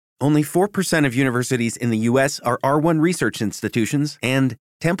Only 4% of universities in the U.S. are R1 research institutions, and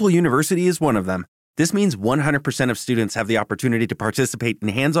Temple University is one of them. This means 100% of students have the opportunity to participate in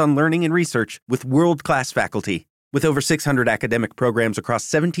hands-on learning and research with world-class faculty. With over 600 academic programs across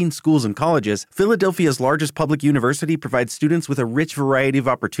 17 schools and colleges, Philadelphia's largest public university provides students with a rich variety of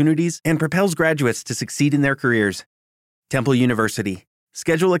opportunities and propels graduates to succeed in their careers. Temple University.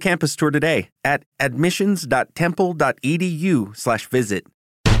 Schedule a campus tour today at admissions.temple.edu/visit.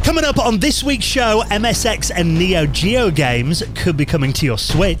 Coming up on this week's show, MSX and Neo Geo games could be coming to your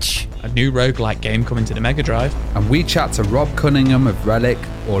Switch. A new roguelike game coming to the Mega Drive. And we chat to Rob Cunningham of Relic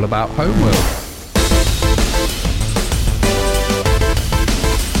all about Homeworld.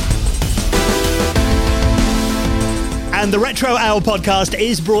 And the Retro Hour podcast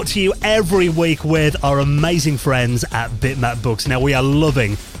is brought to you every week with our amazing friends at Bitmap Books. Now, we are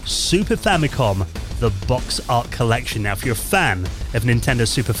loving Super Famicom, the box art collection. Now, if you're a fan of Nintendo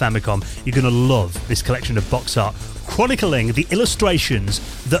Super Famicom, you're going to love this collection of box art chronicling the illustrations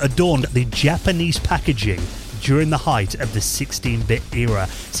that adorned the Japanese packaging during the height of the 16-bit era.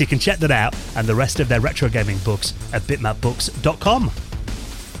 So you can check that out and the rest of their retro gaming books at bitmapbooks.com.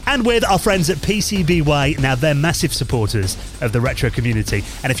 And with our friends at PCBWay, now they're massive supporters of the retro community.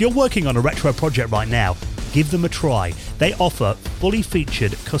 And if you're working on a retro project right now, give them a try. They offer fully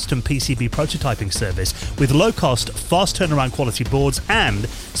featured custom PCB prototyping service with low-cost, fast turnaround quality boards and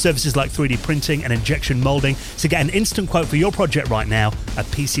services like 3D printing and injection molding. So get an instant quote for your project right now at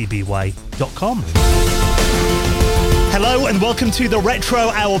PCBWay.com. Hello and welcome to the Retro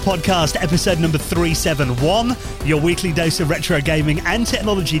Hour podcast, episode number 371, your weekly dose of retro gaming and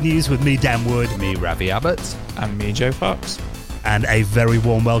technology news with me, Dan Wood. Me, Ravi Abbott. And me, Joe Fox. And a very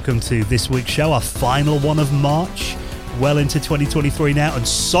warm welcome to this week's show, our final one of March, well into 2023 now, and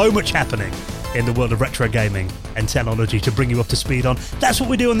so much happening in the world of retro gaming and technology to bring you up to speed on. That's what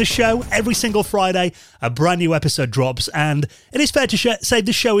we do on the show. Every single Friday, a brand new episode drops, and it is fair to say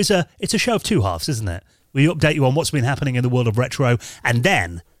this show is a show of two halves, isn't it? We update you on what's been happening in the world of retro, and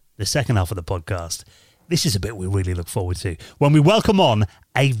then the second half of the podcast. This is a bit we really look forward to, when we welcome on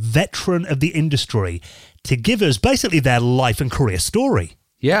a veteran of the industry to give us basically their life and career story.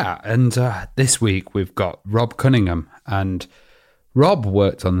 Yeah, and this week we've got Rob Cunningham, and Rob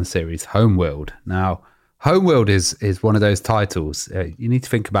worked on the series Homeworld. Now, Homeworld is one of those titles. You need to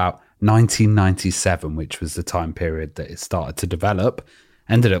think about 1997, which was the time period that it started to develop.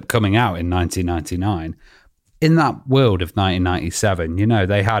 Ended up coming out in 1999. In that world of 1997, you know,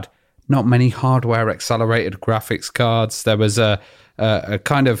 they had not many hardware accelerated graphics cards. There was a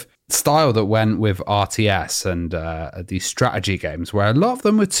kind of style that went with RTS and these strategy games where a lot of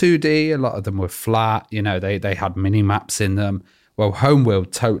them were 2D, a lot of them were flat. You know, they had mini maps in them. Well,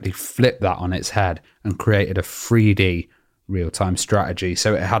 Homeworld totally flipped that on its head and created a 3D real-time strategy.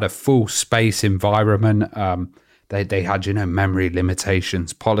 So it had a full space environment. They had, you know, memory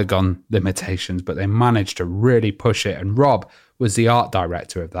limitations, polygon limitations, but they managed to really push it. And Rob was the art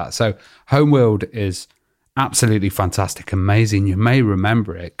director of that. So Homeworld is absolutely fantastic, amazing. You may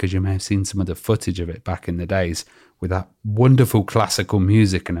remember it because you may have seen some of the footage of it back in the days with that wonderful classical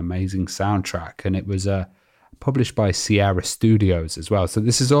music and amazing soundtrack. And it was published by Sierra Studios as well. So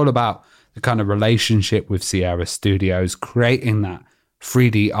this is all about the kind of relationship with Sierra Studios, creating that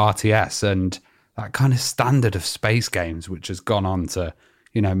 3D RTS and that kind of standard of space games, which has gone on to,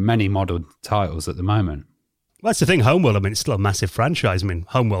 you know, many modern titles at the moment. Well, that's the thing, Homeworld, I mean, it's still a massive franchise. I mean,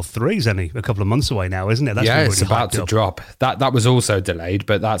 Homeworld 3 is only a couple of months away now, isn't it? That's yeah, it's about to drop. That was also delayed,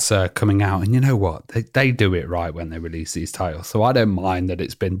 but that's coming out. And you know what? They do it right when they release these titles. So I don't mind that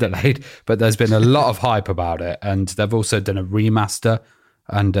it's been delayed, but there's been a lot of hype about it. And they've also done a remaster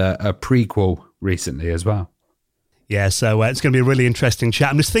and a prequel recently as well. Yeah, so it's going to be a really interesting chat.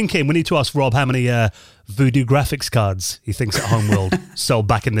 I'm just thinking, we need to ask Rob how many Voodoo graphics cards he thinks at Homeworld sold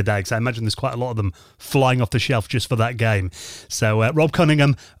back in the day, because I imagine there's quite a lot of them flying off the shelf just for that game. So Rob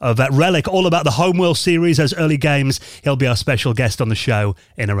Cunningham of Relic, all about the Homeworld series, those early games. He'll be our special guest on the show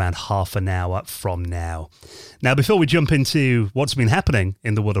in around half an hour from now. Now, before we jump into what's been happening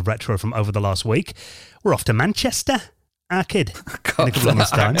in the world of retro from over the last week, we're off to Manchester. Our kid. In a couple of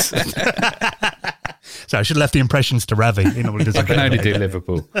months' time. So I should have left the impressions to Ravi. You know, I can only do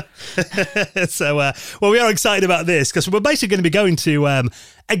Liverpool. So, well, we are excited about this because we're basically going to be going to a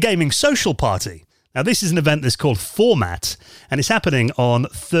gaming social party. Now, this is an event that's called Format, and it's happening on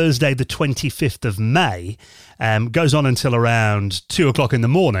Thursday, the 25th of May. Goes on until around 2 o'clock in the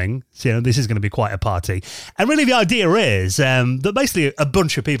morning. So, you know, this is going to be quite a party. And really the idea is that basically a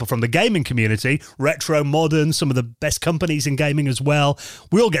bunch of people from the gaming community, retro, modern, some of the best companies in gaming as well,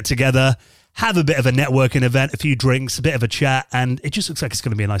 we all get together, have a bit of a networking event, a few drinks, a bit of a chat, and it just looks like it's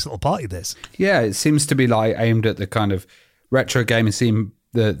going to be a nice little party, this. Yeah, it seems to be like aimed at the kind of retro gaming scene,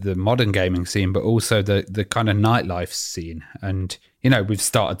 the modern gaming scene, but also the kind of nightlife scene. And, we've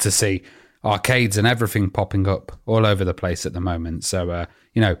started to see arcades and everything popping up all over the place at the moment. So,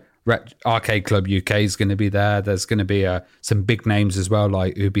 Arcade Club UK is going to be there. There's going to be some big names as well,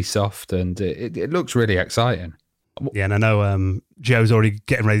 like Ubisoft, and it looks really exciting. Yeah, and I know Joe's already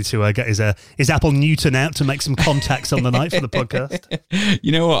getting ready to get his Apple Newton out to make some contacts on the night for the podcast.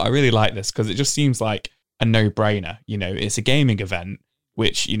 You know what? I really like this because it just seems like a no-brainer. It's a gaming event,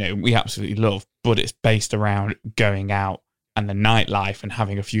 which, we absolutely love, but it's based around going out and the nightlife and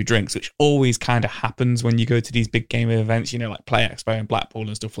having a few drinks, which always kind of happens when you go to these big gaming events, like Play Expo and Blackpool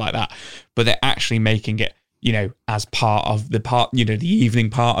and stuff like that. But they're actually making it, as part of the evening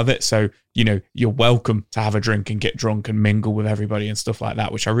part of it. So, you're welcome to have a drink and get drunk and mingle with everybody and stuff like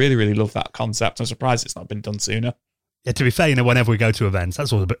that, which I really, really love that concept. I'm surprised it's not been done sooner. Yeah, to be fair, whenever we go to events,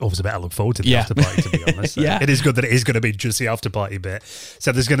 that's always a bit I look forward to the after party, to be honest. So it is good that it is going to be just the after party bit.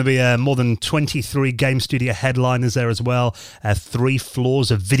 So there's going to be more than 23 game studio headliners there as well. 3 floors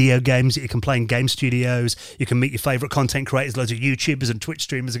of video games that you can play in game studios. You can meet your favourite content creators. Loads of YouTubers and Twitch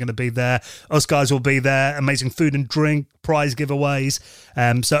streamers are going to be there. Us guys will be there. Amazing food and drink, prize giveaways.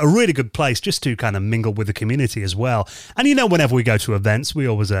 So a really good place just to kind of mingle with the community as well. And whenever we go to events, we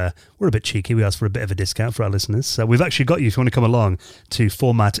always we're a bit cheeky. We ask for a bit of a discount for our listeners. So we've actually got you, if you want to come along to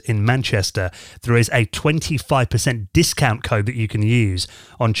Format in Manchester, there is a 25% discount code that you can use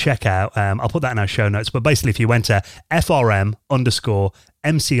on checkout. I'll put that in our show notes. But basically, if you enter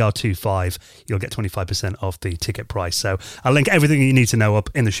FRM_MCR25, you'll get 25% off the ticket price. So I'll link everything you need to know up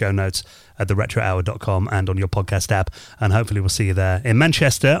in the show notes at theretrohour.com and on your podcast app. And hopefully we'll see you there in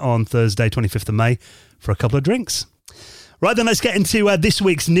Manchester on Thursday, 25th of May for a couple of drinks. Right then, let's get into this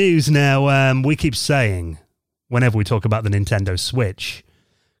week's news now. We keep saying, whenever we talk about the Nintendo Switch,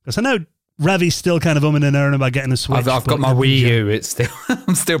 because I know Ravi's still kind of umming and ahhing about getting a Switch. I've got my Wii U. It's still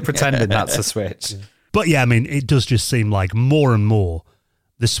I'm still pretending that's a Switch. But yeah, I mean, it does just seem like more and more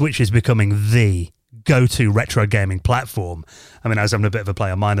the Switch is becoming the go-to retro gaming platform. I mean, I was having a bit of a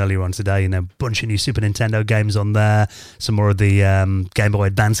play on mine earlier on today, a bunch of new Super Nintendo games on there. Some more of the Game Boy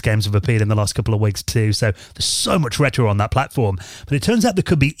Advance games have appeared in the last couple of weeks too. So there's so much retro on that platform. But it turns out there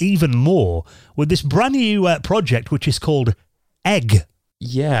could be even more with this brand new project, which is called Egg.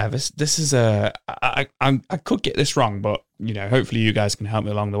 Yeah, this is I could get this wrong, but hopefully you guys can help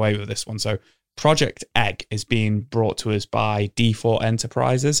me along the way with this one. So Project Egg is being brought to us by D4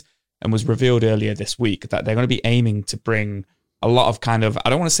 Enterprises and was revealed earlier this week that they're going to be aiming to bring a lot of kind of,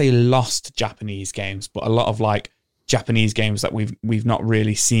 I don't want to say lost Japanese games, but a lot of like Japanese games that we've not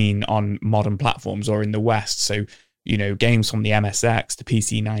really seen on modern platforms or in the West. So, games from the MSX, the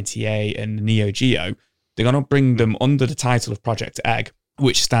PC-98 and the Neo Geo, they're going to bring them under the title of Project Egg,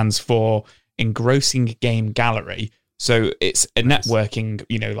 which stands for Engrossing Game Gallery. So it's a networking,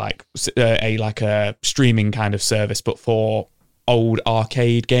 like a streaming kind of service, but for old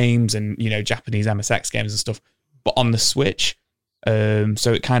arcade games and, Japanese MSX games and stuff, but on the Switch. So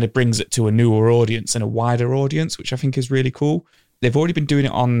it kind of brings it to a newer audience and a wider audience, which I think is really cool. They've already been doing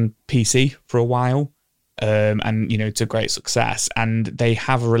it on PC for a while, and, to great success. And they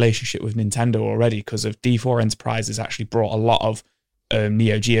have a relationship with Nintendo already because of D4 Enterprises actually brought a lot of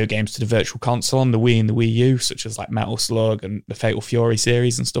Neo Geo games to the Virtual Console on the Wii and the Wii U, such as like Metal Slug and the Fatal Fury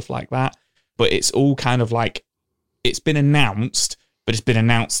series and stuff like that. But it's all kind of like, it's been announced, but it's been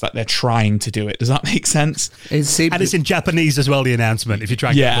announced that they're trying to do it. Does that make sense? And it's in Japanese as well, the announcement, if you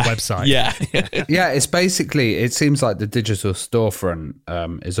try and get the website. Yeah. Yeah, it's basically, it seems like the digital storefront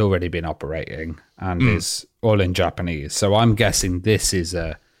is already been operating and is all in Japanese. So I'm guessing this is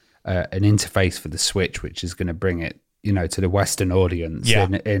an interface for the Switch, which is going to bring it, to the Western audience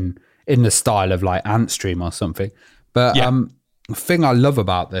in the style of like Antstream or something. But the thing I love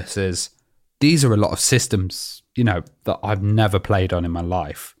about this is these are a lot of systems, that I've never played on in my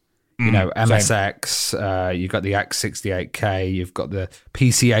life. MSX, you've got the X68K, you've got the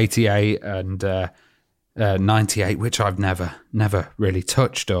PC88 and 98, which I've never really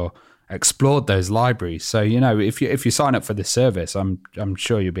touched or explored those libraries. So, if you sign up for this service, I'm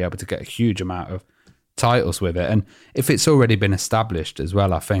sure you'll be able to get a huge amount of titles with it. And if it's already been established as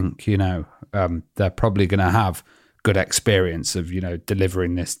well, I think, they're probably going to have good experience of,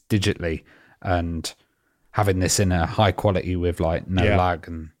 delivering this digitally and having this in a high quality with like no lag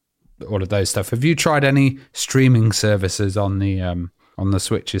and all of those stuff. Have you tried any streaming services on the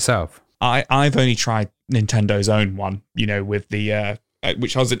Switch yourself? I've only tried Nintendo's own one, with the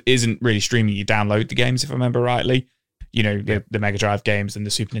which isn't really streaming. You download the games, if I remember rightly. the Mega Drive games and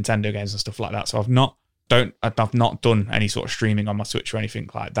the Super Nintendo games and stuff like that. So I've not done any sort of streaming on my Switch or anything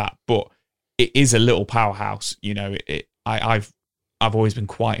like that, but it is a little powerhouse. I've always been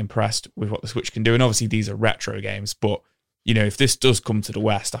quite impressed with what the Switch can do, and obviously these are retro games. But if this does come to the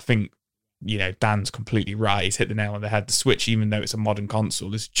West, I think Dan's completely right. He's hit the nail on the head. The Switch, even though it's a modern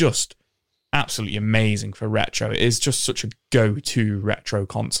console, is just absolutely amazing for retro. It is just such a go-to retro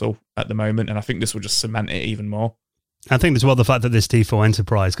console at the moment, and I think this will just cement it even more. I think as well the fact that this D4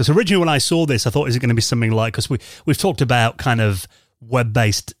 Enterprise, because originally when I saw this, I thought, is it going to be something like, because we've talked about kind of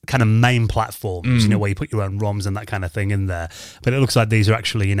web-based kind of main platforms, where you put your own ROMs and that kind of thing in there. But it looks like these are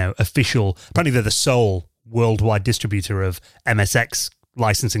actually, official. Apparently they're the sole worldwide distributor of MSX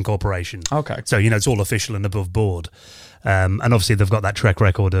Licensing Corporation. Okay. So, it's all official and above board. And obviously they've got that track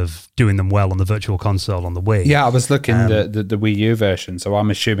record of doing them well on the Virtual Console on the Wii. Yeah, I was looking at the Wii U version, so I'm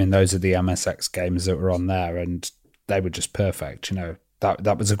assuming those are the MSX games that were on there, and they were just perfect.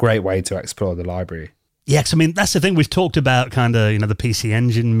 That was a great way to explore the library. Yeah, because that's the thing. We've talked about kind of, the PC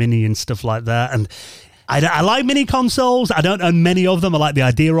Engine Mini and stuff like that. And I like mini consoles. I don't own many of them. I like the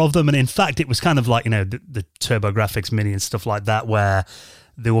idea of them. And in fact, it was kind of like, the TurboGrafx Mini and stuff like that, where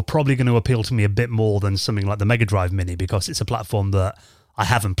they were probably going to appeal to me a bit more than something like the Mega Drive Mini, because it's a platform that I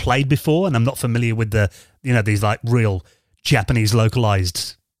haven't played before, and I'm not familiar with the, these like real Japanese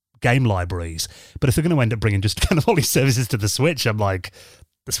localized game libraries. But if they're going to end up bringing just kind of all these services to the Switch, I'm like,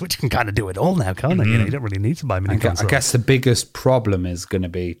 the Switch can kind of do it all now, can't it? You don't really need to buy mini consoles. I guess the biggest problem is going to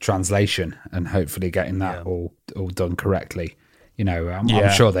be translation, and hopefully getting that all done correctly. I'm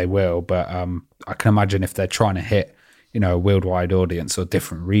sure they will, but I can imagine if they're trying to hit a worldwide audience or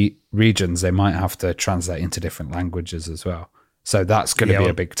different regions, they might have to translate into different languages as well. So that's going to be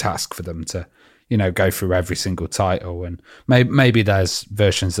a big task for them to go through every single title, and maybe there's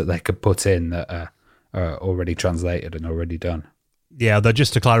versions that they could put in that are already translated and already done. Yeah, though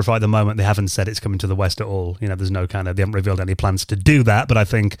just to clarify, at the moment, they haven't said it's coming to the West at all. There's no they haven't revealed any plans to do that, but I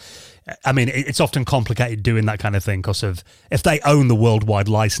think, it's often complicated doing that kind of thing, because if they own the worldwide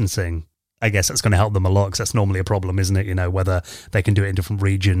licensing, I guess that's going to help them a lot, because that's normally a problem, isn't it? Whether they can do it in different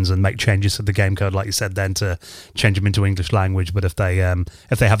regions and make changes to the game code, like you said, then to change them into English language. But if they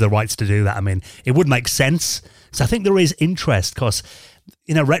have the rights to do that, it would make sense. So I think there is interest, because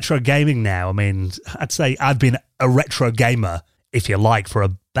retro gaming now. I'd say I've been a retro gamer, if you like, for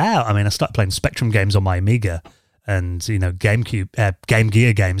about. I started playing Spectrum games on my Amiga, and GameCube, Game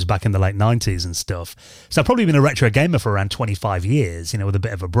Gear games back in the late 90s and stuff. So I've probably been a retro gamer for around 25 years, with a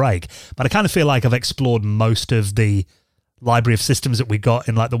bit of a break. But I kind of feel like I've explored most of the library of systems that we got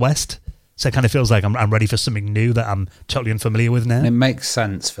in the West. So it kind of feels like I'm ready for something new that I'm totally unfamiliar with now. And it makes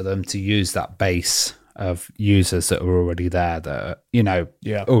sense for them to use that base of users that are already there,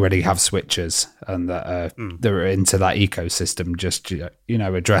 that already have Switches and that they're into that ecosystem. Just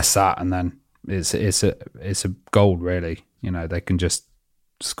address that, and then it's a gold, really. They can just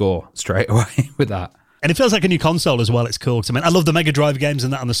score straight away with that. And it feels like a new console as well. It's cool. I love the Mega Drive games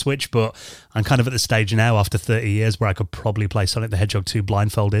and that on the Switch, but I'm kind of at the stage now after 30 years where I could probably play Sonic the Hedgehog 2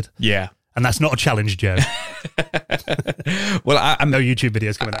 blindfolded. Yeah. And that's not a challenge, Joe. Well, I no YouTube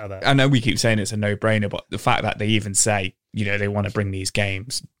videos coming out of that. I know we keep saying it's a no-brainer, but the fact that they even say, they want to bring these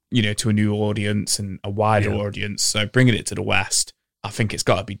games, to a new audience and a wider audience, so bringing it to the West, I think it's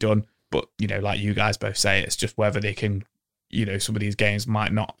got to be done. But, like you guys both say, it's just whether they can, some of these games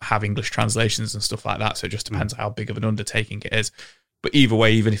might not have English translations and stuff like that, so it just depends how big of an undertaking it is. But either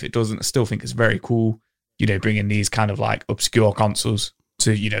way, even if it doesn't, I still think it's very cool, bringing these kind of like obscure consoles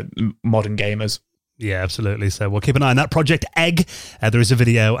to, modern gamers. Yeah, absolutely. So we'll keep an eye on that. Project Egg. There is a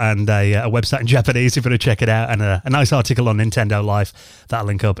video and a website in Japanese if you want to check it out, and a nice article on Nintendo Life. That'll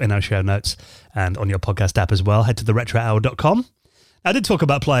link up in our show notes and on your podcast app as well. Head to theretrohour.com. I did talk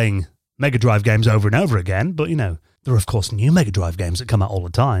about playing Mega Drive games over and over again, but, there are, of course, new Mega Drive games that come out all the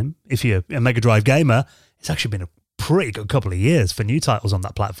time. If you're a Mega Drive gamer, it's actually been a pretty good couple of years for new titles on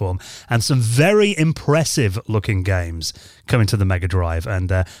that platform, and some very impressive looking games coming to the Mega Drive.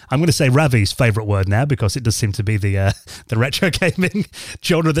 And I'm going to say Ravi's favourite word now, because it does seem to be the retro gaming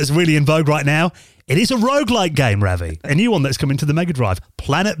genre that's really in vogue right now. It is a roguelike game, Ravi. A new one that's coming to the Mega Drive,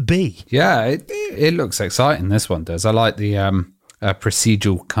 Planet B. Yeah, it looks exciting, this one does. I like the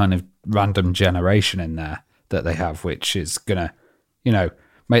procedural kind of random generation in there that they have, which is going to,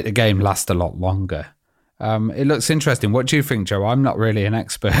 make the game last a lot longer. It looks interesting. What do you think, Joe? I'm not really an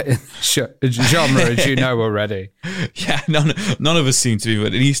expert in the genre, as you know already. Yeah, none of us seem to be,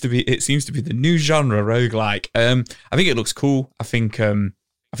 but it seems to be the new genre, roguelike. I think it looks cool. I think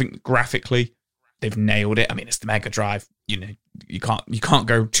graphically they've nailed it. It's the Mega Drive. You can't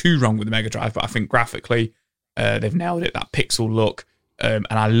go too wrong with the Mega Drive, but I think graphically They've nailed it, that pixel look. And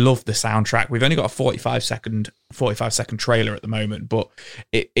I love the soundtrack. We've only got a 45 second trailer at the moment, but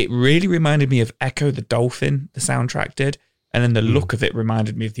it really reminded me of Echo the Dolphin, the soundtrack did. And then the look of it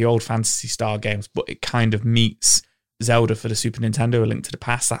reminded me of the old Phantasy Star games, but it kind of meets Zelda for the Super Nintendo, A Link to the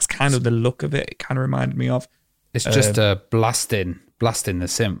Past. That's kind of the look of it. It kind of reminded me of. It's just blasting the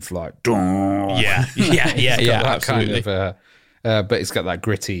synth, like. Yeah, absolutely. Kind of, but it's got that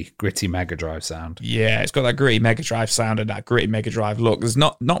gritty Mega Drive sound. Yeah, it's got that gritty Mega Drive sound and that gritty Mega Drive look. There's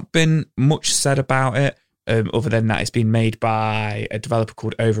not been much said about it, other than that it's been made by a developer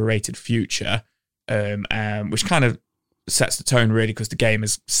called Overrated Future, which kind of sets the tone really, because the game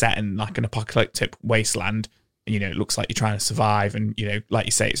is set in like an apocalyptic wasteland. You know, it looks like you're trying to survive, and you know, like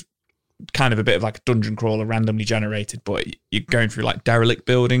you say, it's kind of a bit of like a dungeon crawler, randomly generated, but you're going through like derelict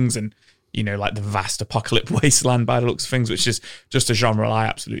buildings and, you know, like the vast apocalyptic wasteland by the looks of things, which is just a genre I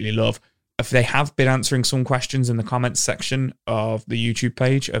absolutely love. If they have been answering some questions in the comments section of the YouTube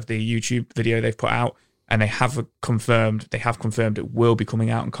page of the YouTube video they've put out, and they have confirmed it will be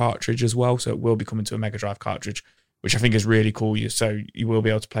coming out on cartridge as well, so it will be coming to a Mega Drive cartridge, which I think is really cool. So you will be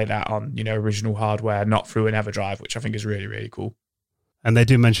able to play that on, you know, original hardware, not through an EverDrive, which I think is really, really cool. And they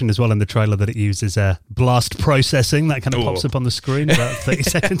do mention as well in the trailer that it uses blast processing. That kind of pops up on the screen about 30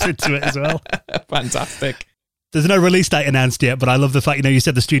 seconds into it as well. Fantastic. There's no release date announced yet, but I love the fact, you know, you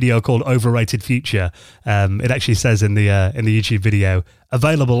said the studio called Overrated Future. It actually says in the YouTube video,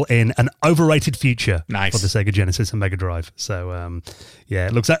 available in an overrated future for the Sega Genesis and Mega Drive. So, yeah,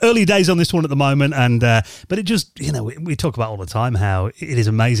 it looks like early days on this one at the moment. And but it just, you know, we talk about all the time how it is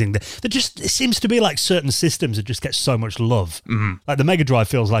amazing. It seems to be like certain systems that just get so much love. Mm-hmm. Like the Mega Drive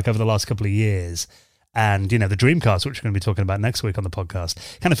feels like over the last couple of years. And, you know, the Dreamcast, which we're going to be talking about next week on the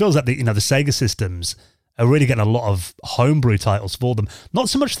podcast, kind of feels like the Sega systems are really getting a lot of homebrew titles for them. Not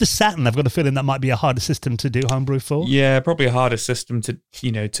so much the Saturn. I've got a feeling that might be a harder system to do homebrew for. Yeah, probably a harder system to,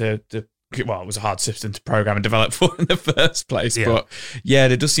 you know, well, it was a hard system to program and develop for in the first place. Yeah. But yeah,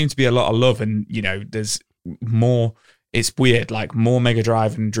 there does seem to be a lot of love, and, you know, there's more. It's weird, like more Mega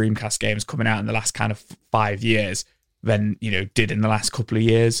Drive and Dreamcast games coming out in the last kind of 5 years than, you know, did in the last couple of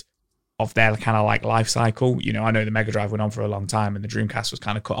years of their kind of like life cycle. You know, I know the Mega Drive went on for a long time and the Dreamcast was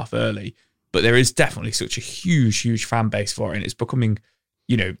kind of cut off early. But there is definitely such a huge fan base for it, and it's becoming,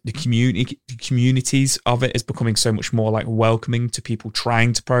 you know, the communities of it is becoming so much more like welcoming to people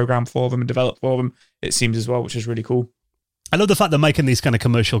trying to program for them and develop for them, it seems as well, which is really cool. I love the fact they're making these kind of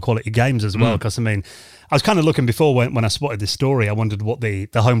commercial quality games as well, because I mean, I was kind of looking before when I spotted this story, I wondered what the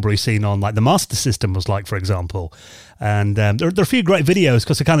homebrew scene on like the Master System was like, for example. And there are a few great videos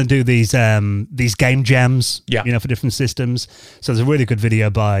because they kind of do these game jams, you know, for different systems. So there's a really good video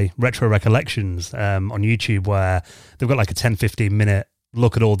by Retro Recollections on YouTube where they've got like a 10-15 minute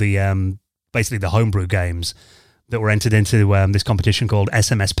look at all the basically the homebrew games that were entered into this competition called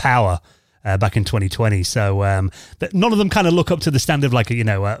SMS Power. Back in 2020, so none of them kind of look up to the standard of like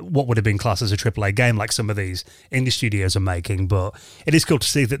what would have been classed as a AAA game like some of these indie studios are making, but it is cool to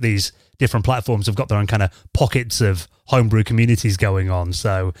see that these different platforms have got their own kind of pockets of homebrew communities going on.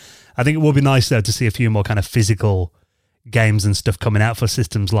 So I think it will be nice though to see a few more kind of physical games and stuff coming out for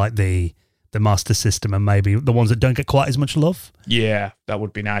systems like the Master System and maybe the ones that don't get quite as much love. Yeah, that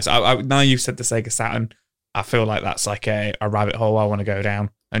would be nice. Now you've said the Sega Saturn, I feel like that's like a rabbit hole I want to go down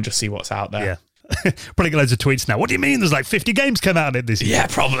and just see what's out there. Yeah. Probably get loads of tweets now. What do you mean there's like 50 games come out in it this year? Yeah,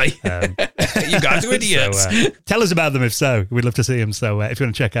 probably. You guys are idiots. So, tell us about them if so. We'd love to see them. So if you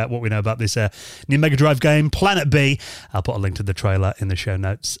want to check out what we know about this new Mega Drive game, Planet B, I'll put a link to the trailer in the show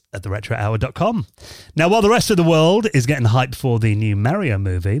notes at theretrohour.com. Now, while the rest of the world is getting hyped for the new Mario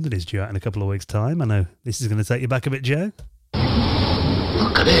movie that is due out in a couple of weeks' time, I know this is going to take you back a bit, Joe.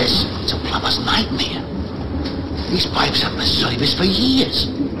 Look at this. It's a plumber's nightmare. These pipes haven't been serviced for years.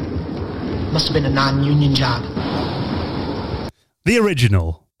 Must have been a non-union job. The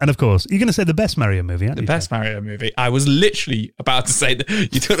original. And of course, you're going to say the best Mario movie, aren't you? The best Mario movie. I was literally about to say that.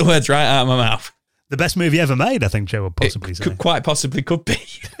 You took the words right out of my mouth. The best movie ever made, I think Joe would possibly say. Quite possibly could be.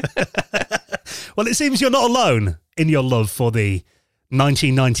 Well, it seems you're not alone in your love for the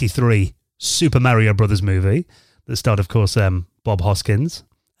 1993 Super Mario Brothers movie that starred, of course, Bob Hoskins.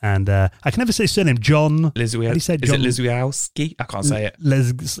 And I can never say his surname, John. Is it Lizwiowski? I can't say it.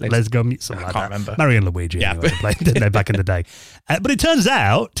 Something like I can't remember. Mario and Luigi, anyway, played, didn't they, back in the day. But it turns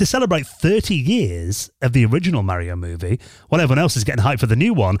out, to celebrate 30 years of the original Mario movie, while everyone else is getting hyped for the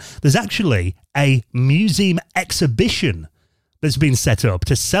new one, there's actually a museum exhibition that's been set up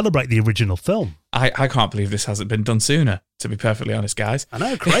to celebrate the original film. I can't believe this hasn't been done sooner, to be perfectly honest, guys. I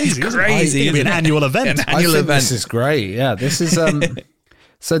know, crazy. It's crazy. It'll be an annual event. This is great. Yeah, this is...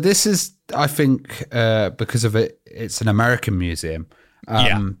 So this is, I think, because of it, it's an American museum.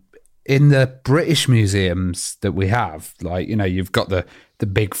 In the British museums that we have, like, you know, you've got the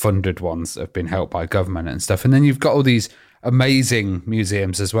big funded ones that have been helped by government and stuff. And then you've got all these amazing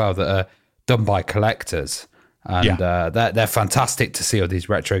museums as well that are done by collectors. And they're fantastic to see all these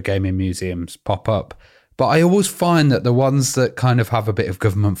retro gaming museums pop up. But I always find that the ones that kind of have a bit of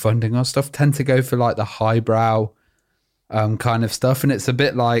government funding or stuff tend to go for like the highbrow kind of stuff. And it's a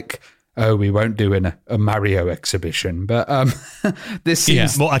bit like, oh, we won't do a Mario exhibition. But this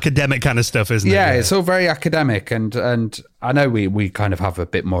seems more academic kind of stuff, isn't it? Yeah, it's all very academic. And I know we kind of have a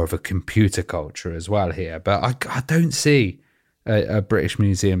bit more of a computer culture as well here. But I don't see a British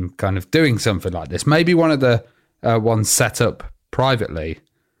museum kind of doing something like this. Maybe one of the ones set up privately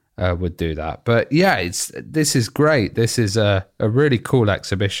would do that. But yeah, this is great. This is a really cool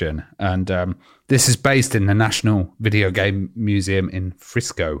exhibition. And this is based in the National Video Game Museum in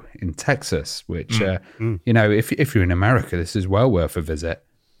Frisco in Texas, which, you know, if you're in America, this is well worth a visit.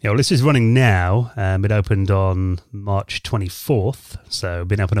 Yeah, well, this is running now. It opened on March 24th, so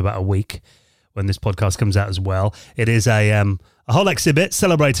been open about a week when this podcast comes out as well. It is a whole exhibit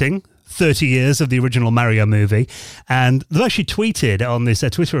celebrating 30 years of the original Mario movie. And they've actually tweeted on this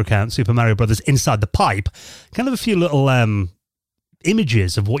Twitter account, Super Mario Brothers Inside the Pipe, kind of a few little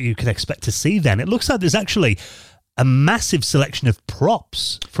images of what you can expect to see then. It looks like there's actually a massive selection of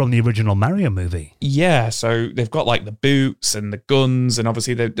props from the original Mario movie. Yeah, so they've got like the boots and the guns, and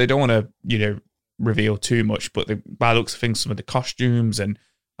obviously they don't want to, you know, reveal too much, but by the looks of things, some of the costumes and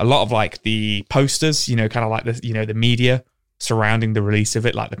a lot of like the posters, you know, kind of like the, you know, the media surrounding the release of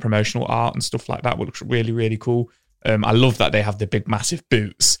it, like the promotional art and stuff like that, which looks really, really cool. I love that they have the big, massive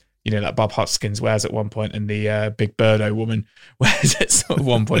boots, you know, that Bob Hoskins wears at one point, and the Big Birdo woman wears it at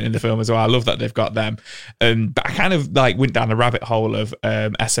one point in the film as well. I love that they've got them. But I kind of like went down the rabbit hole of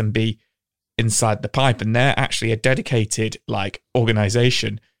SMB Inside the Pipe, and they're actually a dedicated like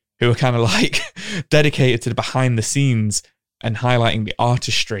organization who are kind of like dedicated to the behind the scenes and highlighting the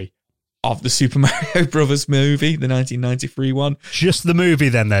artistry of the Super Mario Brothers movie, the 1993 one. Just the movie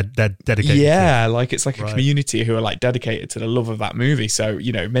then they're dedicated Yeah, to. like it's like a community who are like dedicated to the love of that movie. So,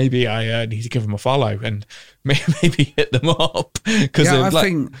 you know, maybe I need to give them a follow and maybe hit them up. Yeah, I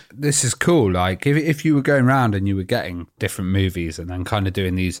think this is cool. Like if you were going around and you were getting different movies and then kind of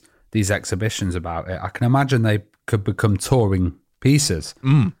doing these exhibitions about it, I can imagine they could become touring pieces.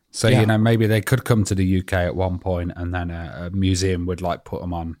 So, you know, maybe they could come to the UK at one point and then a museum would like put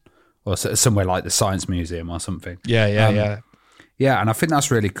them on, or somewhere like the Science Museum or something. Yeah, and I think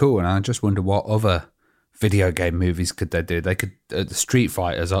that's really cool. And I just wonder what other video game movies could they do? They could. The Street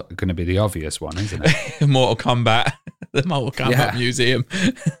Fighters are going to be the obvious one, isn't it? Mortal Kombat, the Mortal Kombat Museum.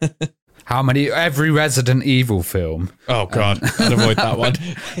 How many? Every Resident Evil film. Oh God, I'd avoid that one.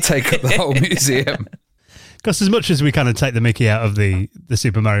 Take up the whole museum. Because as much as we kind of take the mickey out of the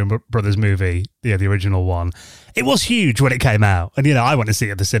Super Mario Brothers movie, the original one, it was huge when it came out. And, you know, I went to see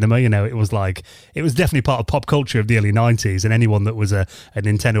it at the cinema. You know, it was definitely part of pop culture of the early 90s. And anyone that was a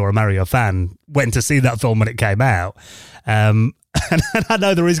Nintendo or a Mario fan went to see that film when it came out. And I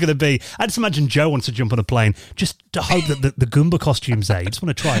know there is going to be... I just imagine Joe wants to jump on a plane just to hope that the Goomba costume's there. You just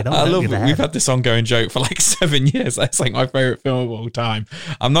want to try it on. I love it. We've had this ongoing joke for like 7 years. That's like my favourite film of all time.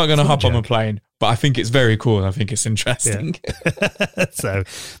 I'm not going to hop on a plane, but I think it's very cool and I think it's interesting. Yeah. So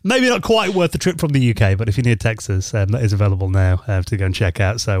maybe not quite worth the trip from the UK, but if you're near Texas, that is available now to go and check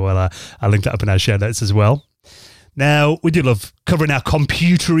out. So I'll link that up in our show notes as well. Now, we do love covering our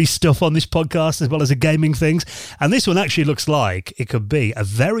computery stuff on this podcast as well as the gaming things. And this one actually looks like it could be a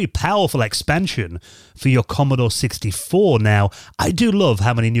very powerful expansion for your Commodore 64. Now, I do love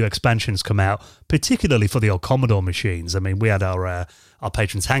how many new expansions come out, particularly for the old Commodore machines. I mean, we had our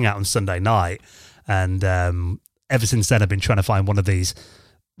patrons hangout on Sunday night, and ever since then I've been trying to find one of these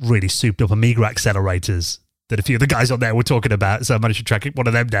really souped up Amiga accelerators that a few of the guys on there were talking about, so I managed to track one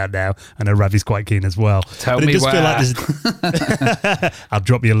of them down now. I know Ravi's quite keen as well. Tell me where. Like I'll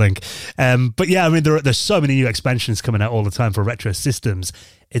drop you a link. But yeah, I mean, there's so many new expansions coming out all the time for retro systems.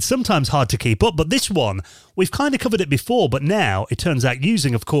 It's sometimes hard to keep up, but this one, we've kind of covered it before, but now it turns out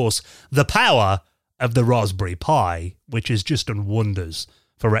using, of course, the power of the Raspberry Pi, which has just done wonders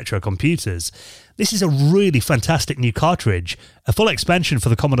for retro computers. This is a really fantastic new cartridge, a full expansion for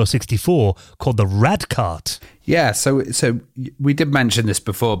the Commodore 64 called the Radcart. Yeah, so we did mention this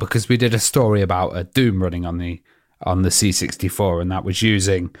before because we did a story about Doom running on the C64, and that was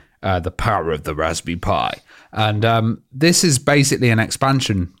using the power of the Raspberry Pi. And this is basically an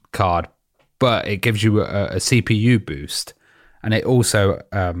expansion card, but it gives you a CPU boost. And it also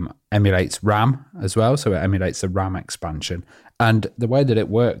emulates RAM as well. So it emulates the RAM expansion. And the way that it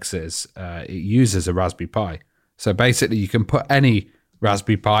works is it uses a Raspberry Pi. So basically you can put any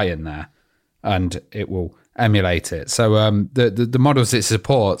Raspberry Pi in there and it will emulate it. So the models it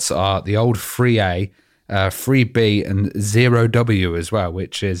supports are the old 3A, 3B and 0W as well,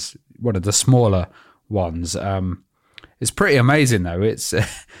 which is one of the smaller ones. It's pretty amazing though.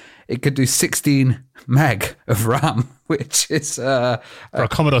 It could do 16 meg of RAM, which is for a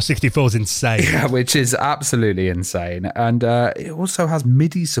Commodore 64 is insane. Yeah, which is absolutely insane. And it also has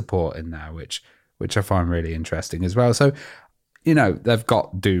MIDI support in there, which I find really interesting as well. So, they've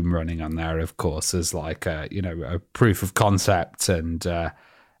got Doom running on there, of course, as like a proof of concept, and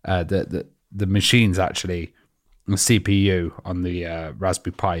the machine's actually the CPU on the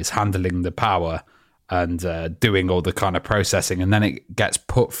Raspberry Pi is handling the power and doing all the kind of processing, and then it gets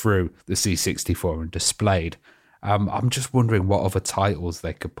put through the C64 and displayed. I'm just wondering what other titles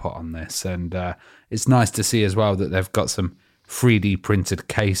they could put on this, and it's nice to see as well that they've got some 3D printed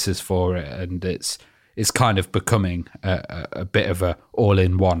cases for it, and it's kind of becoming a bit of a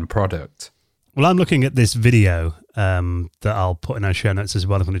all-in-one product. Well, I'm looking at this video that I'll put in our show notes as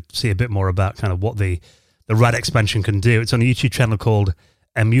well. I'm going to see a bit more about kind of what the RAD expansion can do. It's on a YouTube channel called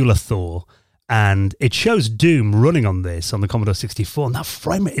Emulathor, and it shows Doom running on this, on the Commodore 64, and that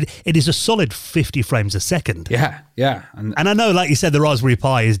frame rate, it is a solid 50 frames a second. Yeah. And I know, like you said, the Raspberry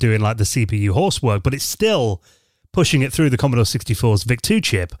Pi is doing like the CPU horsework, but it's still pushing it through the Commodore 64's VIC-2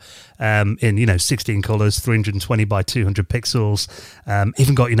 chip in 16 colors, 320 by 200 pixels.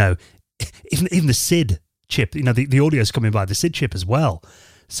 Even got even the SID chip. The audio is coming by the SID chip as well.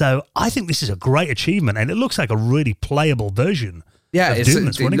 So I think this is a great achievement, and it looks like a really playable version. Yeah, it's Doom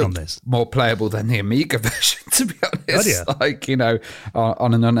that's running on this. More playable than the Amiga version, to be honest. Like,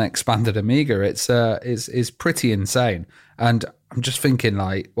 on an unexpanded Amiga, it's pretty insane. And I'm just thinking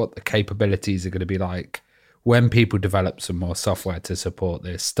like what the capabilities are going to be like when people develop some more software to support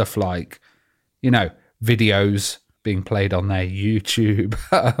this. Stuff like, videos being played on their YouTube.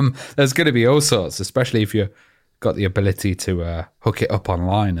 There's going to be all sorts, especially if you've got the ability to hook it up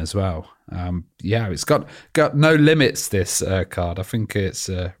online as well. It's got no limits, this card. I think it's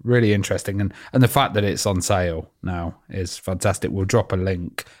really interesting. And the fact that it's on sale now is fantastic. We'll drop a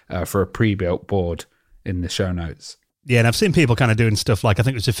link for a pre-built board in the show notes. Yeah, and I've seen people kind of doing stuff like, I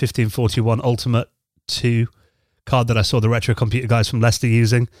think it was a 1541 Ultimate 2 card that I saw the Retro Computer guys from Leicester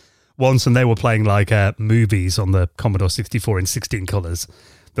using once, and they were playing like movies on the Commodore 64 in 16 colors.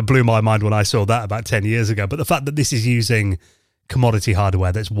 That blew my mind when I saw that about 10 years ago. But the fact that this is using commodity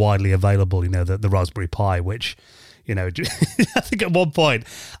hardware that's widely available, the Raspberry Pi, which, I think at one point,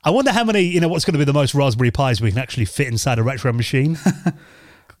 I wonder how many, what's going to be the most Raspberry Pis we can actually fit inside a retro machine.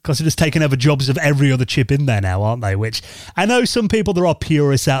 Because they're just taking over jobs of every other chip in there now, aren't they? Which I know some people, there are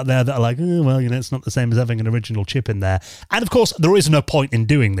purists out there that are like, it's not the same as having an original chip in there. And of course, there is no point in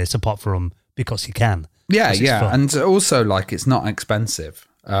doing this apart from because you can. Yeah. And also, like, it's not expensive.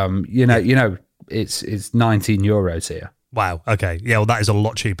 It's 19 euros here. Wow. Okay. Yeah. Well, that is a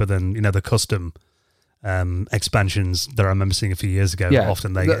lot cheaper than the custom expansions that I remember seeing a few years ago. Yeah,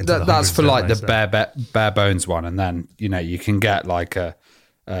 often they get into the that's for like hundreds, the bare bones one, and then you can get like a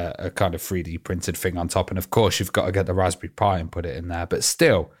kind of 3D printed thing on top, and of course you've got to get the Raspberry Pi and put it in there. But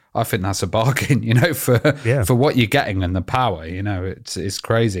still, I think that's a bargain. For what you're getting and the power. It's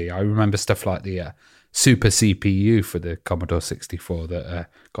crazy. I remember stuff like the Super CPU for the Commodore 64 that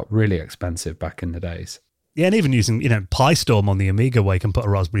got really expensive back in the days. Yeah, and even using, PiStorm on the Amiga, where you can put a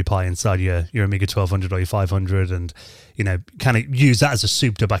Raspberry Pi inside your Amiga 1200 or your 500 and, kind of use that as a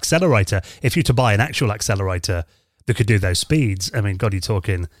souped-up accelerator. If you were to buy an actual accelerator that could do those speeds, I mean, God, you're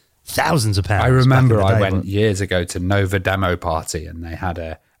talking thousands of pounds. I remember I went years ago to Nova Demo Party, and they had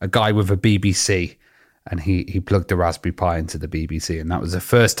a guy with a BBC, and he plugged a Raspberry Pi into the BBC, and that was the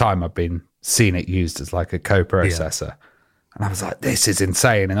first time I've been seen it used as like a co-processor. Yeah. And I was like, this is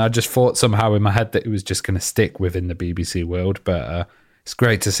insane. And I just thought somehow in my head that it was just going to stick within the BBC world. But it's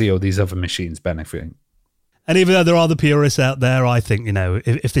great to see all these other machines benefiting. And even though there are the purists out there, I think,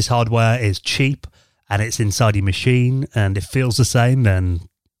 if this hardware is cheap and it's inside your machine and it feels the same, then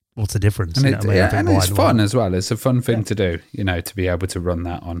what's the difference? And, it's fun as well. It's a fun thing to do, to be able to run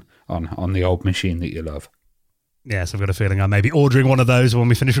that on the old machine that you love. Yes, I've got a feeling I may be ordering one of those when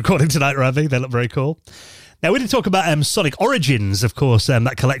we finish recording tonight, Ravi. They look very cool. Now, we did talk about Sonic Origins, of course,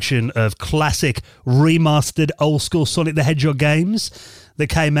 that collection of classic remastered old-school Sonic the Hedgehog games that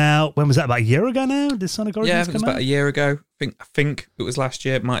came out. When was that, about a year ago now? Did Sonic Origins come out? Yeah, I think it was about a year ago. I think it was last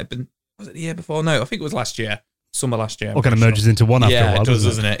year. It might have been, was it the year before? No, I think it was last year. summer last year. All kind of merges into one after a while. Yeah, it does,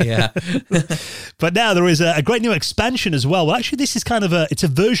 doesn't it? Yeah. But now there is a great new expansion as well. Well, actually, this is kind of it's a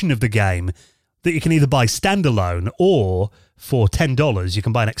version of the game that you can either buy standalone or for $10, you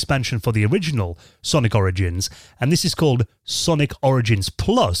can buy an expansion for the original Sonic Origins. And this is called Sonic Origins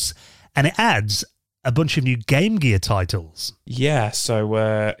Plus. And it adds a bunch of new Game Gear titles. Yeah,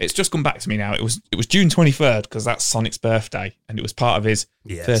 so it's just come back to me now. It was June 23rd because that's Sonic's birthday, and it was part of his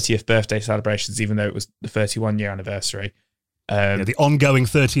 30th birthday celebrations, even though it was the 31-year anniversary. The ongoing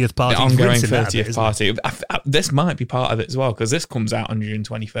 30th party. The ongoing 30th party. This might be part of it as well, because this comes out on June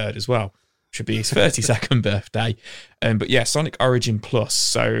 23rd as well. Should be his 32nd birthday. But yeah, Sonic Origins Plus.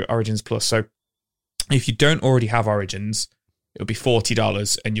 So if you don't already have Origins, it'll be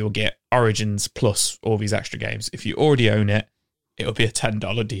 $40 and you'll get Origins plus all these extra games. If you already own it, it'll be a $10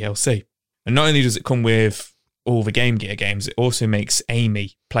 DLC. And not only does it come with all the Game Gear games, it also makes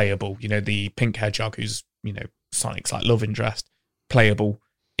Amy playable. You know, the pink hedgehog who's, you know, Sonic's like love interest, playable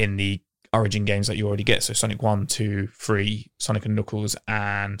in the Origin games that you already get. So Sonic 1, 2, 3, Sonic and Knuckles,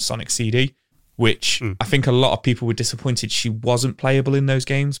 and Sonic CD, which I think a lot of people were disappointed she wasn't playable in those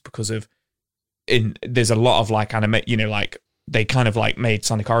games because of there's a lot of like anime, you know, like they kind of like made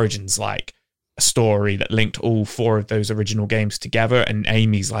Sonic Origins like a story that linked all four of those original games together, and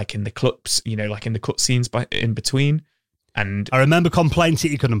Amy's like in the clips, you know, like in the cutscenes in between. And I remember complaints that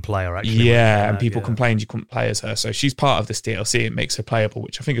you couldn't play her, actually. Yeah, and people complained you couldn't play as her. So she's part of this DLC. It makes her playable,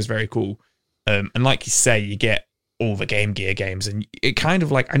 which I think is very cool. And like you say, you get all the Game Gear games, and it kind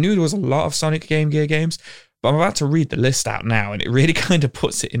of like, I knew there was a lot of Sonic Game Gear games, but I'm about to read the list out now, and it really kind of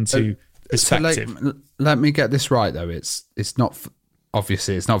puts it into perspective. So let me get this right, though. It's not,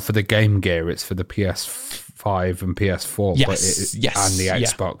 obviously, it's not for the Game Gear, it's for the PS5 and PS4, yes, and the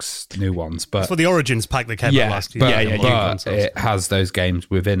Xbox new ones. But it's for the Origins pack that came out last year. But it has those games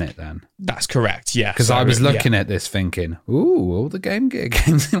within it then. That's correct, yeah. Because I was looking at this thinking, ooh, all the Game Gear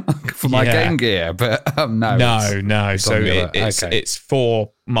games for my Game Gear, but no. So it's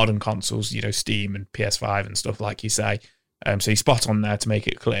for modern consoles, you know, Steam and PS5 and stuff, like you say. So you spot on there to make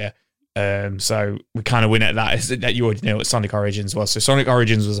it clear. So we kind of win at that, is that you already know what Sonic Origins was. So Sonic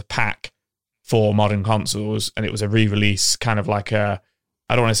Origins was a pack for modern consoles, and it was a re-release, kind of like a,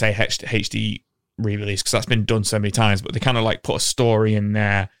 I don't want to say HD re-release because that's been done so many times, but they kind of like put a story in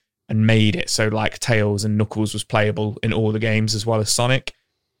there and made it so like Tails and Knuckles was playable in all the games as well as Sonic,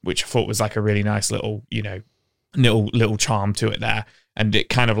 which I thought was like a really nice little, you know, little charm to it there. And it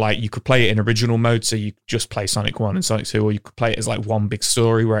kind of like, you could play it in original mode, so you just play Sonic 1 and Sonic 2, or you could play it as like one big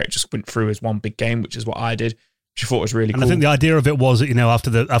story where it just went through as one big game, which is what I did, which I thought was really cool. And I think the idea of it was that, you know, after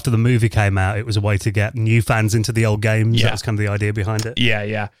the movie came out, it was a way to get new fans into the old games. Yeah. That was kind of the idea behind it.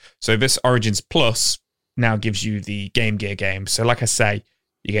 Yeah. So this Origins Plus now gives you the Game Gear games. So like I say,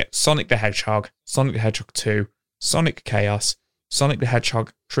 you get Sonic the Hedgehog, Sonic the Hedgehog 2, Sonic Chaos, Sonic the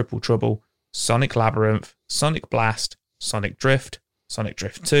Hedgehog Triple Trouble, Sonic Labyrinth, Sonic Blast, Sonic Drift, Sonic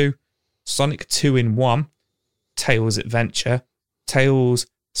Drift 2, Sonic 2-in-1, Tails Adventure, Tails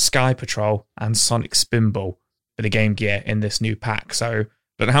Sky Patrol, and Sonic Spinball for the Game Gear in this new pack. So I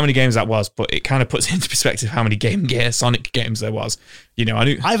don't know how many games that was, but it kind of puts into perspective how many Game Gear Sonic games there was. You know,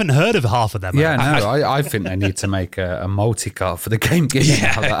 I haven't heard of half of them. Yeah, I think they need to make a multi-cart for the Game Gear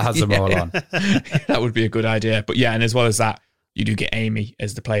that has them all on. That would be a good idea. But yeah, and as well as that, you do get Amy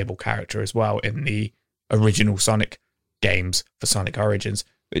as the playable character as well in the original Sonic games for Sonic Origins,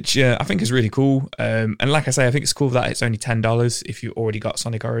 which I think is really cool. And like I say, I think it's cool that it's only $10 if you already got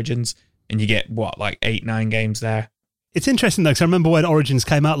Sonic Origins, and you get what, like 8-9 games there. It's interesting though, because I remember when Origins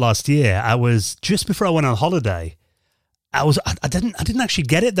came out last year, I was just before I went on holiday. I didn't actually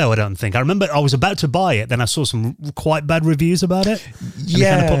get it though, I don't think. I remember I was about to buy it, then I saw some quite bad reviews about it. And it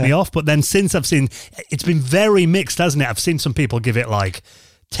kind of put me off. But then since I've seen, it's been very mixed, hasn't it? I've seen some people give it like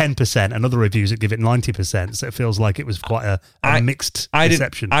 10%, and other reviews that give it 90%. So it feels like it was quite a mixed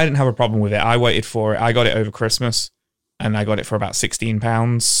reception. I didn't have a problem with it. I waited for it. I got it over Christmas, and I got it for about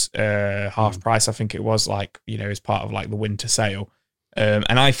 £16, half price, I think it was, like, you know, as part of like the winter sale.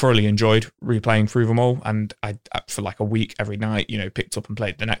 And I thoroughly enjoyed replaying through them all. And I for like a week every night, you know, picked up and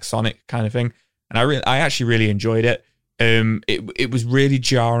played the next Sonic kind of thing. And I actually really enjoyed it. It was really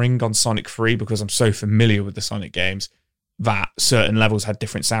jarring on Sonic 3 because I'm so familiar with the Sonic games that certain levels had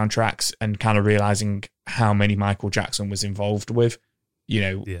different soundtracks, and kind of realizing how many Michael Jackson was involved with, you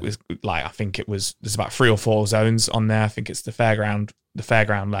know, was like, I think there's about 3 or 4 zones on there. I think it's the fairground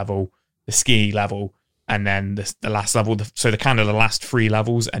level, the ski level, and then the last level. So the kind of the last 3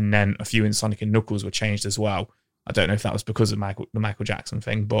 levels, and then a few in Sonic and Knuckles were changed as well. I don't know if that was because of the Michael Jackson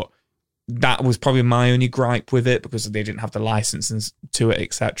thing, but that was probably my only gripe with it, because they didn't have the licenses to it,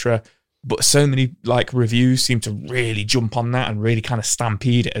 etc. but so many like reviews seem to really jump on that and really kind of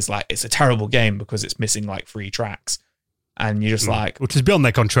stampede it as like it's a terrible game because it's missing like 3 tracks. And you're just like... Which is beyond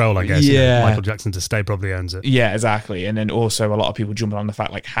their control, I guess. Yeah. Michael Jackson's estate probably owns it. Yeah, exactly. And then also a lot of people jumping on the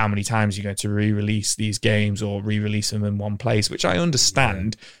fact like how many times you're going to re-release these games or re-release them in one place, which I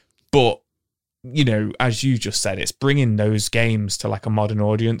understand. Yeah. But, you know, as you just said, it's bringing those games to like a modern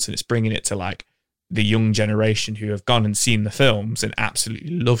audience, and it's bringing it to like the young generation who have gone and seen the films and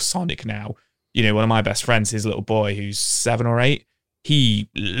absolutely love Sonic now. You know, one of my best friends, his little boy who's 7 or 8, he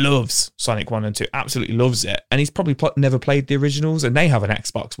loves Sonic 1 and 2, absolutely loves it. And he's probably never played the originals, and they have an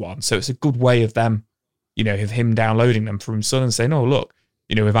Xbox One. So it's a good way of them, you know, of him downloading them from his son and saying, oh, look,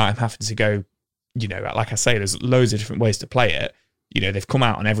 you know, without him having to go, you know, like I say, there's loads of different ways to play it. You know, they've come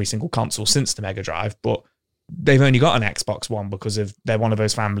out on every single console since the Mega Drive, but they've only got an Xbox One because they're one of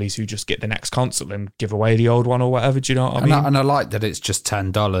those families who just get the next console and give away the old one or whatever. Do you know what I mean? And I like that it's just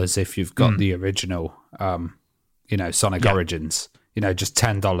 $10 if you've got the original, you know, Sonic Origins. You know, just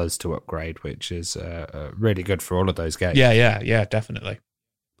 $10 to upgrade, which is really good for all of those games. Yeah, definitely.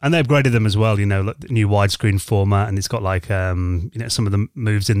 And they upgraded them as well, you know, like the new widescreen format, and it's got like, you know, some of the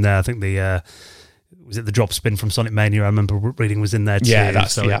moves in there. I think was it the drop spin from Sonic Mania? I remember reading was in there too. Yeah,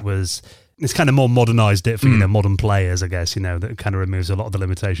 it's kind of more modernized it for, you know, modern players, I guess, you know, that kind of removes a lot of the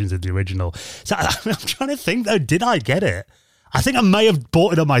limitations of the original. So I'm trying to think though, did I get it? I think I may have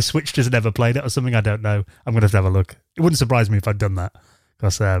bought it on my Switch, just never played it or something. I don't know. I'm going to have a look. It wouldn't surprise me if I'd done that.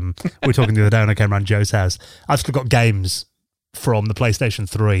 Because we were talking the other day when I came around Joe's house. I've still got games from the PlayStation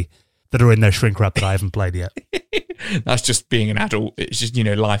 3 that are in their shrink wrap that I haven't played yet. That's just being an adult. It's just, you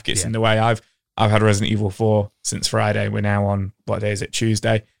know, life gets in the way. I've had Resident Evil 4 since Friday. We're now on, what day is it?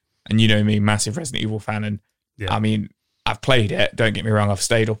 Tuesday. And you know me, massive Resident Evil fan. And I mean, I've played it, don't get me wrong, I've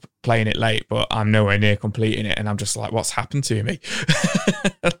stayed up playing it late, but I'm nowhere near completing it, and I'm just like, what's happened to me?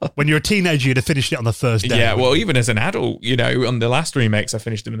 When you're a teenager, you'd have finished it on the first day. Yeah, well, even as an adult, you know, on the last remakes, I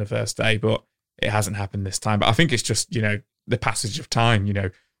finished them in the first day, but it hasn't happened this time. But I think it's just, you know, the passage of time, you know,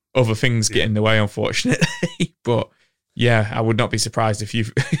 other things get in the way, unfortunately. But yeah, I would not be surprised if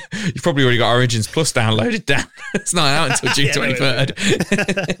you've probably already got Origins Plus downloaded down. It's not out until June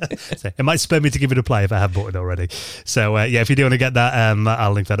 23rd. So it might spur me to give it a play if I have bought it already. So if you do want to get that,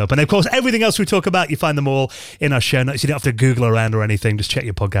 I'll link that up. And of course, everything else we talk about, you find them all in our show notes. You don't have to Google around or anything. Just check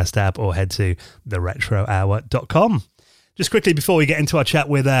your podcast app or head to theretrohour.com. Just quickly before we get into our chat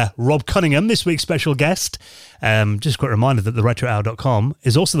with Rob Cunningham, this week's special guest, just a quick reminder that theretrohour.com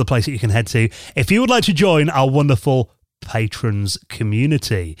is also the place that you can head to if you would like to join our wonderful patrons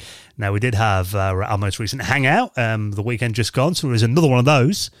community. Now, we did have our most recent hangout the weekend just gone, so there's another one of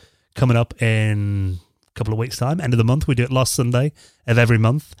those coming up in a couple of weeks' time. End of the month. We do it last Sunday of every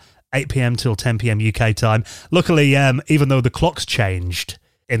month, 8 p.m. till 10 p.m. UK time. Luckily, even though the clocks changed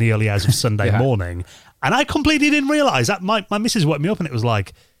in the early hours of Sunday morning, and I completely didn't realise that my missus woke me up and it was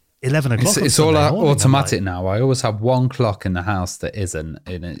like 11 o'clock. It's all automatic now. I always have one clock in the house that isn't,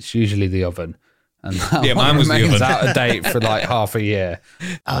 and it's usually the oven. And that mine was the oven. Out of date for like half a year.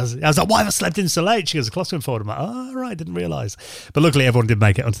 I was like, why have I slept in so late? She goes, the clock's going forward. I'm like, oh, right, didn't realise. But luckily, everyone did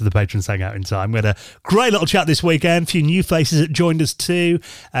make it onto the Patrons Hangout in time. We had a great little chat this weekend. A few new faces that joined us too.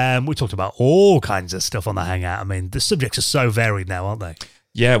 We talked about all kinds of stuff on the Hangout. I mean, the subjects are so varied now, aren't they?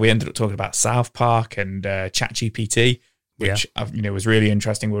 Yeah, we ended up talking about South Park and ChatGPT, which was really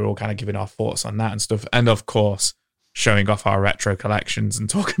interesting. We were all kind of giving our thoughts on that and stuff. And of course, showing off our retro collections and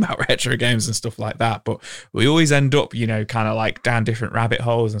talking about retro games and stuff like that. But we always end up, you know, kind of like down different rabbit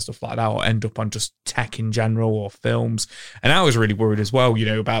holes and stuff like that, or end up on just tech in general or films. And I was really worried as well, you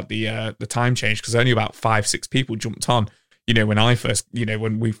know, about the time change, because only about 5-6 people jumped on, you know,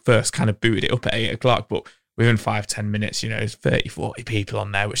 when we first kind of booted it up at 8 o'clock. But within 5-10 minutes, you know, there's 30-40 people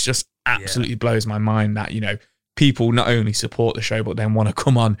on there, which just absolutely blows my mind that, you know, people not only support the show, but then want to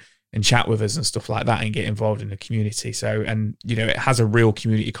come on and chat with us and stuff like that and get involved in the community. So, and, you know, it has a real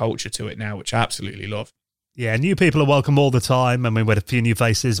community culture to it now, which I absolutely love. Yeah, new people are welcome all the time. I mean, we had a few new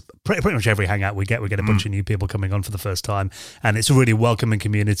faces. Pretty much every hangout we get a bunch of new people coming on for the first time, and it's a really welcoming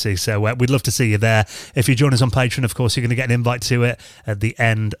community. So we'd love to see you there. If you join us on Patreon, of course, you're going to get an invite to it at the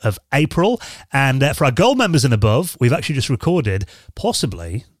end of April. And for our gold members and above, we've actually just recorded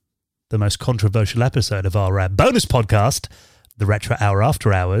possibly the most controversial episode of our bonus podcast, The Retro Hour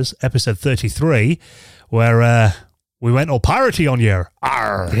After Hours, episode 33, where we went all piratey on you.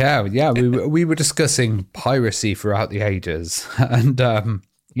 Arr. Yeah. We were discussing piracy throughout the ages, and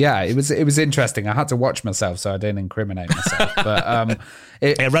it was interesting. I had to watch myself so I didn't incriminate myself. But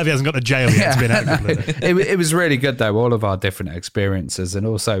Ravi hasn't got to jail yet. It's been out completely. It was really good though. All of our different experiences, and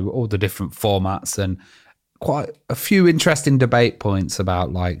also all the different formats. And quite a few interesting debate points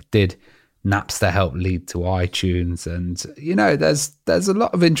about, like, did Napster help lead to iTunes? And, you know, there's a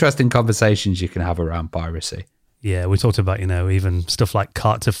lot of interesting conversations you can have around piracy. Yeah, we talked about, you know, even stuff like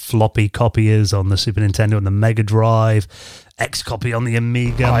cart to floppy copiers on the Super Nintendo and the Mega Drive, X-Copy on the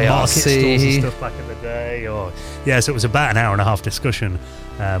Amiga, market stores and stuff back in the day. So it was about an hour and a half discussion,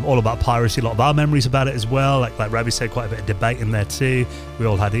 all about piracy, a lot of our memories about it as well. Like Rabbi said, quite a bit of debate in there too. We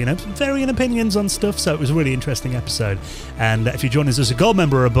all had, you know, some varying opinions on stuff, so it was a really interesting episode. And if you join us as a gold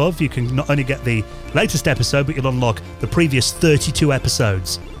member or above, you can not only get the latest episode, but you'll unlock the previous 32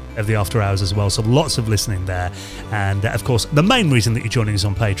 episodes of the After Hours as well, so lots of listening there. And of course, the main reason that you're joining us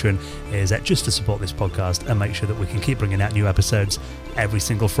on Patreon is just to support this podcast and make sure that we can keep bringing out new episodes every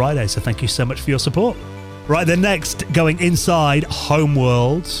single Friday. So thank you so much for your support. Right then, next, going inside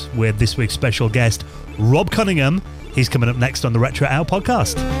Homeworld with this week's special guest, Rob Cunningham. He's coming up next on the Retro Hour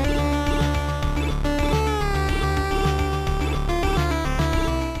podcast.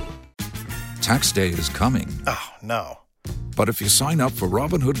 Tax day is coming. Oh, no. But if you sign up for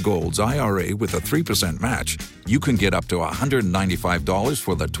Robinhood Gold's IRA with a 3% match, you can get up to $195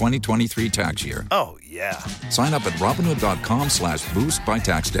 for the 2023 tax year. Oh, yeah. Sign up at Robinhood.com/boost by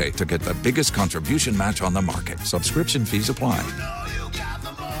tax day to get the biggest contribution match on the market. Subscription fees apply.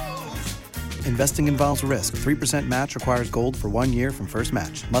 Investing involves risk. 3% match requires gold for 1 year from first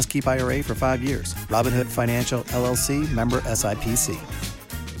match. Must keep IRA for 5 years. Robinhood Financial, LLC, member SIPC.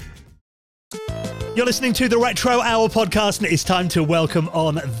 You're listening to the Retro Hour podcast, and it's time to welcome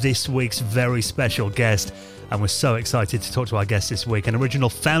on this week's very special guest. And we're so excited to talk to our guest this week, an original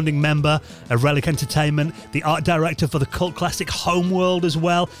founding member of Relic Entertainment, the art director for the cult classic Homeworld as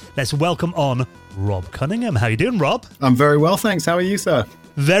well. Let's welcome on Rob Cunningham. How you doing, Rob? I'm very well, thanks. How are you, sir?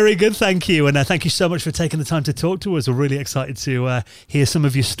 Very good, thank you. And thank you so much for taking the time to talk to us. We're really excited to hear some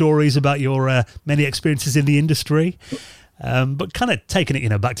of your stories about your many experiences in the industry. But kind of taking it, you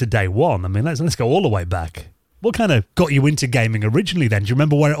know, back to day one. I mean, let's go all the way back. What kind of got you into gaming originally then? Do you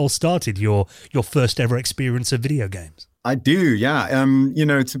remember where it all started, your first ever experience of video games? I do, yeah. You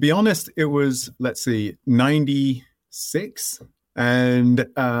know, to be honest, it was, 96. And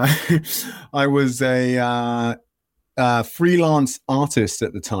I was a freelance artist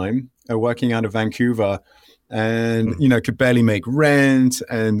at the time, working out of Vancouver. And, you know, could barely make rent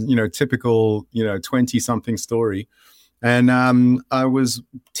and, you know, typical, 20-something story. And I was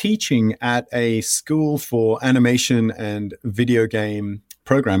teaching at a school for animation and video game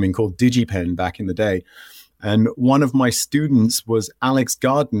programming called DigiPen back in the day. And one of my students was Alex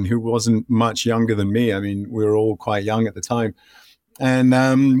Garden, who wasn't much younger than me. I mean, we were all quite young at the time. And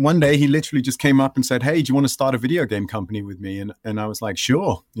one day he literally just came up and said, "Hey, do you want to start a video game company with me?" And I was like,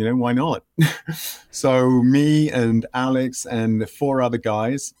 "Sure, why not?" So me and Alex and 4 other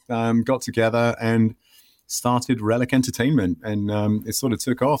guys got together and started Relic Entertainment, and it sort of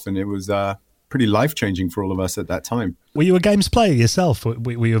took off, and it was pretty life-changing for all of us at that time. Were you a games player yourself?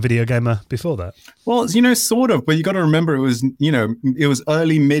 Were you a video gamer before that? Well, sort of, but you got to remember it was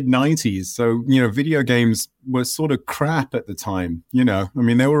early mid-90s, so video games were sort of crap at the time. I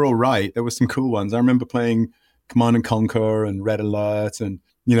mean, they were all right. There were some cool ones. I remember playing Command and Conquer and Red Alert, and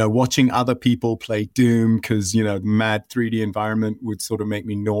watching other people play Doom because, the mad 3D environment would sort of make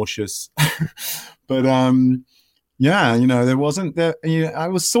me nauseous. But, there wasn't there. I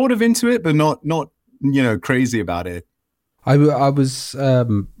was sort of into it, but not crazy about it. I was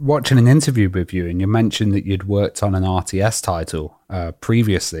watching an interview with you, and you mentioned that you'd worked on an RTS title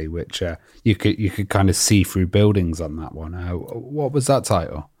previously, which you could kind of see through buildings on that one. What was that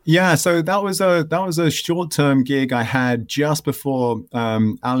title? Yeah, so that was a short-term gig I had just before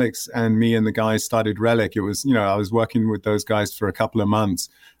Alex and me and the guys started Relic. It was, I was working with those guys for a couple of months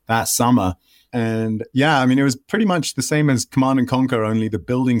that summer. And yeah, I mean, it was pretty much the same as Command and Conquer, only the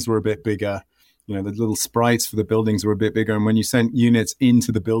buildings were a bit bigger. The little sprites for the buildings were a bit bigger. And when you sent units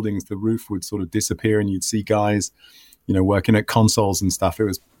into the buildings, the roof would sort of disappear and you'd see guys, working at consoles and stuff.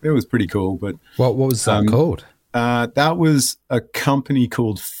 It was pretty cool. But what was that called? That was a company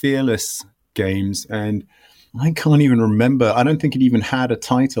called Fearless Games, and I can't even remember. I don't think it even had a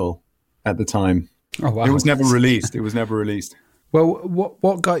title at the time. Oh, wow. It was never released. Well,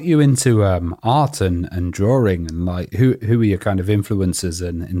 what got you into art and drawing, and like who were your kind of influences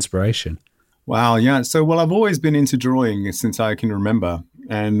and inspiration? Wow, yeah. So, I've always been into drawing since I can remember,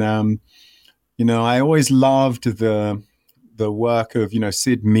 and I always loved the work of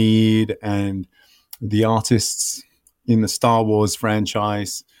Sid Mead and the artists in the Star Wars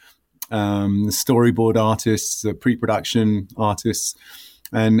franchise, the storyboard artists, the pre-production artists.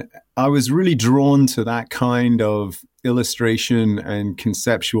 And I was really drawn to that kind of illustration and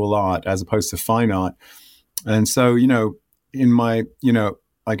conceptual art as opposed to fine art. And so, in my,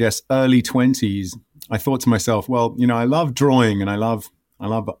 I guess early 20s, I thought to myself, well, I love drawing and I love,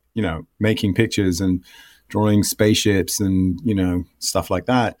 making pictures and drawing spaceships and, stuff like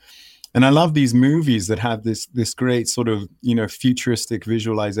that. And I love these movies that have this great sort of, futuristic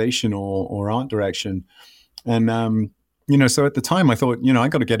visualization or art direction. And, so at the time I thought, I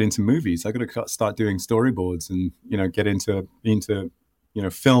got to get into movies. I got to start doing storyboards and, get into,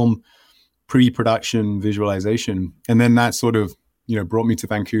 film pre-production visualization. And then that sort of, brought me to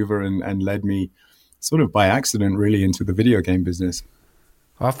Vancouver and led me sort of by accident really into the video game business.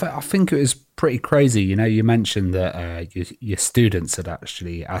 I think it was pretty crazy. You mentioned that your students had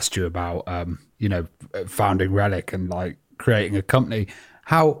actually asked you about, founding Relic and like creating a company.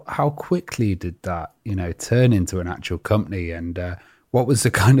 How quickly did that, turn into an actual company? And what was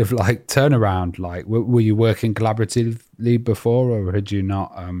the kind of like turnaround like? Were you working collaboratively before, or had you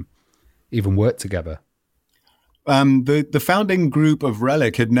not even worked together? The founding group of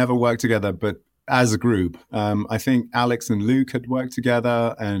Relic had never worked together, but as a group, I think Alex and Luke had worked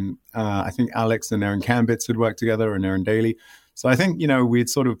together, and I think Alex and Aaron Kambitz had worked together, and Aaron Daly. So I think, we'd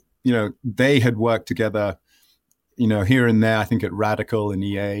sort of, they had worked together, here and there, I think at Radical and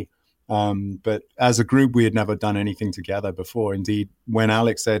EA. But as a group, we had never done anything together before. Indeed, when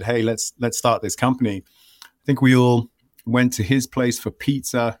Alex said, hey, let's start this company, I think we all went to his place for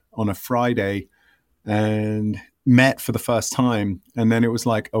pizza on a Friday and met for the first time. And then it was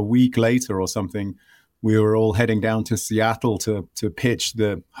like a week later or something, we were all heading down to Seattle to pitch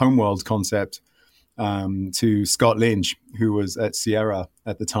the Homeworld concept to Scott Lynch, who was at Sierra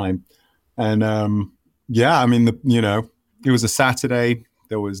at the time. And it was a Saturday.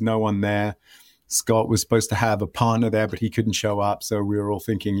 There was no one there. Scott was supposed to have a partner there, but he couldn't show up. So we were all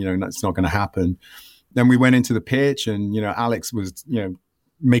thinking, that's not going to happen. Then we went into the pitch and, Alex was,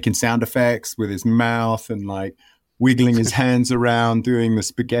 making sound effects with his mouth and like wiggling his hands around, doing the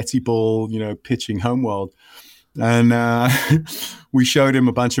spaghetti ball, pitching Homeworld. And we showed him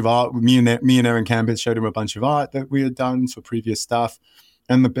a bunch of art. Me and Aaron Kambitz showed him a bunch of art that we had done for previous stuff.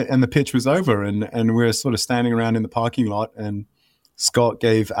 And the pitch was over, and we were sort of standing around in the parking lot, and Scott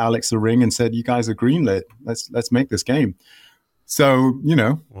gave Alex a ring and said, "You guys are greenlit. Let's make this game." So,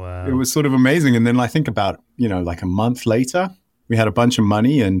 wow. It was sort of amazing. And then I think about, like a month later, we had a bunch of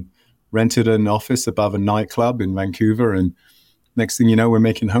money and rented an office above a nightclub in Vancouver. And next thing you know, we're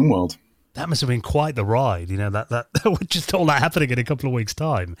making Homeworld. That must have been quite the ride, that just all that happening in a couple of weeks'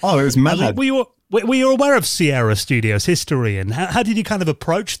 time. Oh, it was mad. Were you aware of Sierra Studios' history, and how did you kind of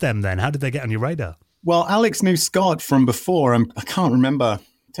approach them then? How did they get on your radar? Well, Alex knew Scott from before. I can't remember.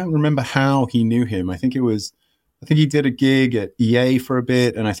 I don't remember how he knew him. I think he did a gig at EA for a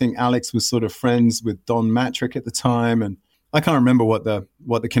bit, and I think Alex was sort of friends with Don Matrick at the time, and I can't remember what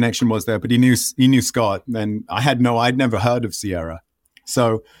the connection was there, but he knew Scott, and I'd never heard of Sierra.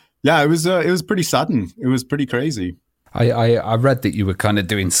 So yeah, it was pretty sudden. It was pretty crazy. I read that you were kind of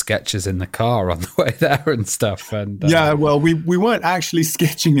doing sketches in the car on the way there and stuff. And yeah, well, we weren't actually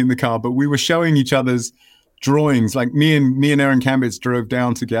sketching in the car, but we were showing each other's drawings. Like me and Aaron Kambitz drove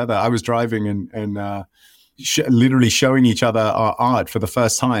down together. I was driving and literally showing each other our art for the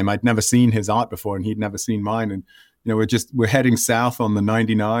first time. I'd never seen his art before, and he'd never seen mine. And we're heading south on the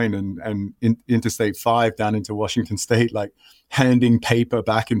 99 and Interstate 5 down into Washington State, like handing paper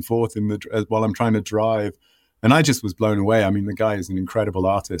back and forth while I'm trying to drive. And I just was blown away. I mean, the guy is an incredible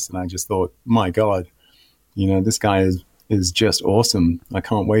artist, and I just thought, my God, this guy is just awesome. I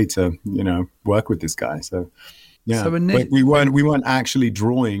can't wait to work with this guy. So yeah, so we weren't actually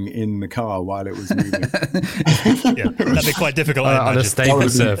drawing in the car while it was moving. Yeah, that'd be quite difficult on a stable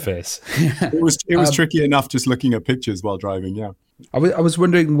surface. It was tricky enough just looking at pictures while driving. Yeah. I was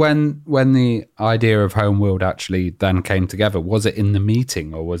wondering when the idea of Homeworld actually then came together. Was it in the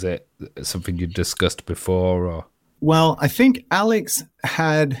meeting, or was it something you discussed before? Or well, I think Alex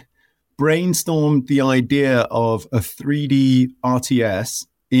had brainstormed the idea of a 3D RTS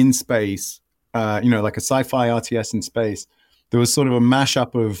in space, like a sci-fi RTS in space. There was sort of a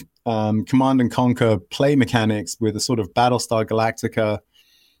mashup of Command and Conquer play mechanics with a sort of Battlestar Galactica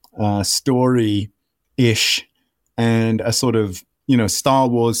story-ish and a sort of Star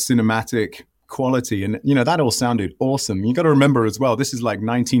Wars cinematic quality. And, that all sounded awesome. You got to remember as well, this is like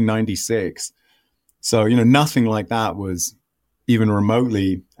 1996. So, nothing like that was even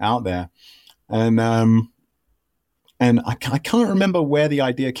remotely out there. And I can't remember where the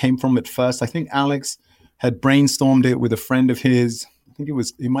idea came from at first. I think Alex had brainstormed it with a friend of his. I think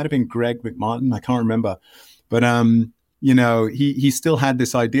it might have been Greg McMartin. I can't remember. But, he still had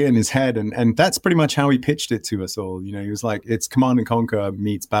this idea in his head, and that's pretty much how he pitched it to us all. He was like, it's Command and Conquer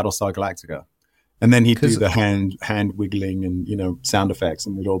meets Battlestar Galactica. And then he'd do the hand wiggling and, you know, sound effects,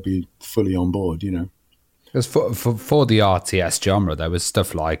 and we'd all be fully on board, you know. Because for the RTS genre, there was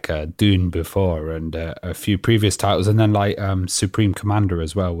stuff like Dune before and a few previous titles, and then like Supreme Commander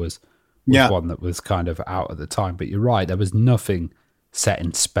as well was one that was kind of out at the time. But you're right, there was nothing set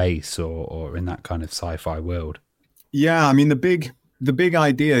in space or in that kind of sci-fi world. Yeah, I mean, the big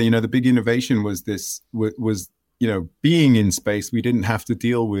idea, you know, the big innovation was you know, being in space, we didn't have to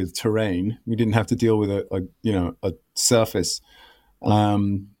deal with terrain. We didn't have to deal with a surface,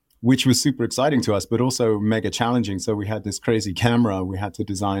 which was super exciting to us, but also mega challenging. So we had this crazy camera we had to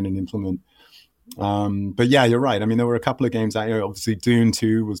design and implement. But yeah, you're right. I mean, there were a couple of games out here. Obviously, Dune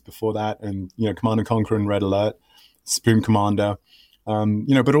 2 was before that, and, you know, Command & Conquer and Red Alert, Supreme Commander. You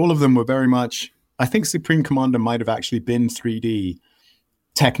know, but all of them were very much, I think Supreme Commander might have actually been 3D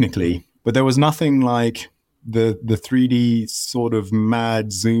technically, but there was nothing like the 3D sort of mad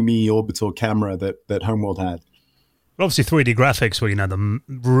zoomy orbital camera that Homeworld had. Well, obviously 3D graphics were, you know, the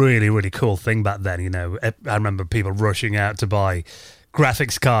really, really cool thing back then. You know, I remember people rushing out to buy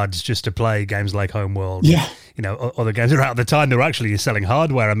graphics cards just to play games like Homeworld. Yeah. You know, other games that were out at the time, they were actually selling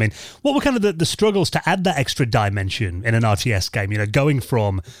hardware. I mean, what were kind of the struggles to add that extra dimension in an RTS game, you know, going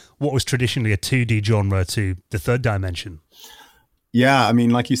from what was traditionally a 2D genre to the third dimension? Yeah, I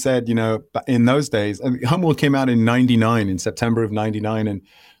mean, like you said, you know, in those days, I mean, Homeworld came out in '99, in September of '99, and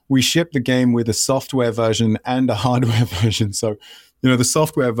we shipped the game with a software version and a hardware version. So, you know, the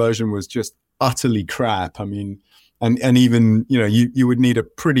software version was just utterly crap. I mean, and even, you know, you would need a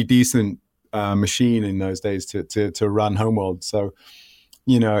pretty decent machine in those days to run Homeworld. So,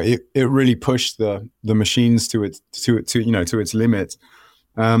 you know, it really pushed the machines to its limits.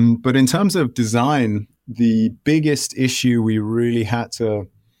 But in terms of design, the biggest issue we really had to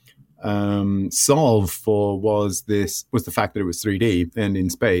solve for was the fact that it was 3D and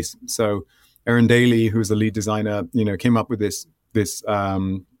in space. So Aaron Daly, who's the lead designer, you know, came up with this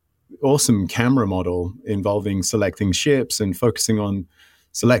awesome camera model involving selecting ships and focusing on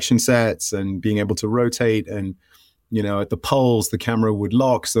selection sets and being able to rotate. And, you know, at the poles, the camera would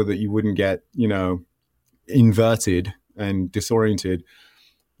lock so that you wouldn't get, you know, inverted and disoriented.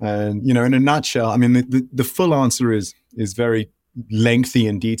 And, you know, in a nutshell, I mean, the full answer is very lengthy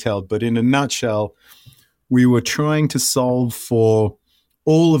and detailed, but in a nutshell, we were trying to solve for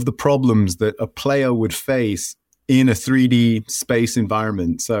all of the problems that a player would face in a 3D space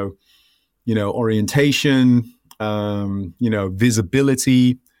environment. So, you know, orientation, you know,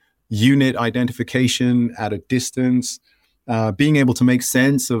 visibility, unit identification at a distance, being able to make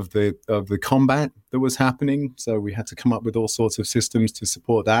sense of the combat that was happening. So we had to come up with all sorts of systems to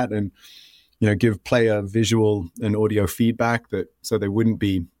support that, and, you know, give player visual and audio feedback so they wouldn't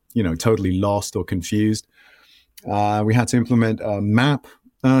be, you know, totally lost or confused. We had to implement a map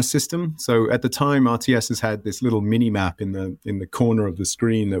system. So at the time, RTSs had this little mini map in the corner of the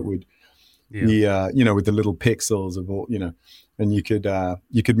screen that would be, you know, with the little pixels of all, you know, and you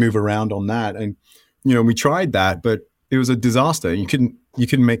could move around on that. And, you know, we tried that, but it was a disaster. You couldn't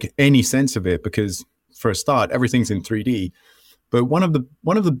make any sense of it because, for a start, everything's in 3D. But one of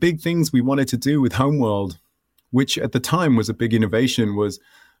the big things we wanted to do with Homeworld, which at the time was a big innovation, was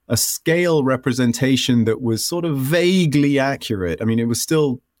a scale representation that was sort of vaguely accurate. I mean, it was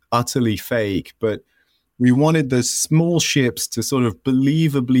still utterly fake, but we wanted the small ships to sort of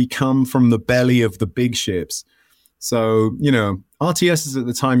believably come from the belly of the big ships. So, you know, RTSs at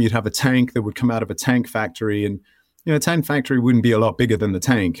the time, you'd have a tank that would come out of a tank factory, and, you know, a tank factory wouldn't be a lot bigger than the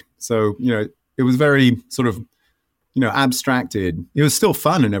tank. So, you know, it was very sort of, you know, abstracted. It was still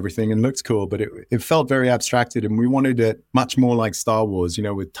fun and everything and looked cool, but it felt very abstracted, and we wanted it much more like Star Wars, you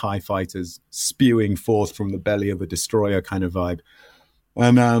know, with TIE fighters spewing forth from the belly of a destroyer kind of vibe.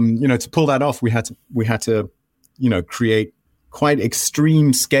 And, you know, to pull that off, we had to, you know, create quite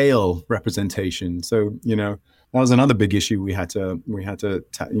extreme scale representation. So, you know, that was another big issue we had to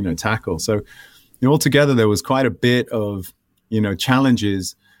tackle. So, you know, altogether, there was quite a bit of, you know,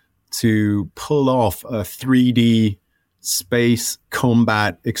 challenges to pull off a 3D space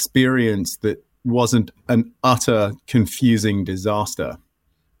combat experience that wasn't an utter confusing disaster.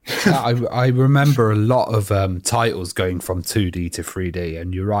 I remember a lot of titles going from 2D to 3D,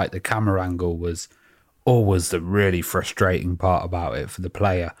 and you're right, the camera angle was always the really frustrating part about it for the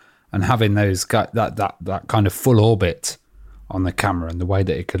player. And having that kind of full orbit on the camera and the way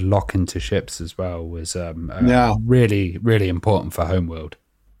that it could lock into ships as well was really, really important for Homeworld.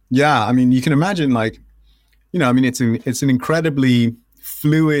 Yeah, I mean, you can imagine, like, you know, I mean, it's an incredibly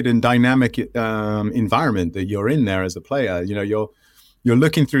fluid and dynamic environment that you're in there as a player. You know, you're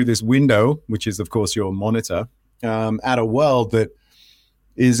looking through this window, which is, of course, your monitor, at a world that,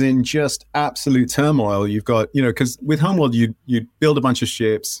 is in just absolute turmoil. You've got, because with Homeworld, you build a bunch of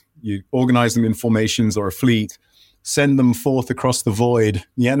ships, you organize them in formations or a fleet, send them forth across the void.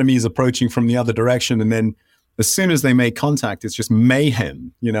 The enemy is approaching from the other direction, and then as soon as they make contact, it's just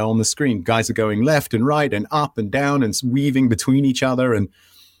mayhem, on the screen. Guys are going left and right and up and down and weaving between each other. And,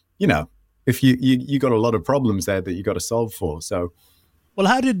 if you got a lot of problems there that you got to solve for. So, well,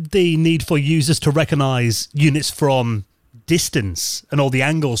 how did the need for users to recognize units from distance and all the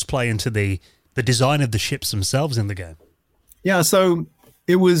angles play into the design of the ships themselves in the game? Yeah, so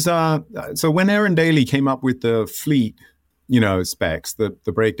it was, so when Aaron Daly came up with the fleet, specs, the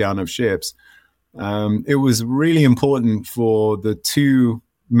breakdown of ships, it was really important for the two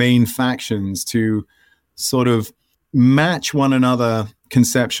main factions to sort of match one another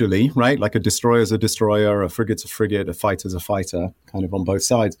conceptually, right? Like a destroyer's a destroyer, a frigate's a frigate, a fighter's a fighter, kind of on both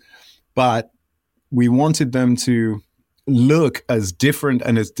sides. But we wanted them to look as different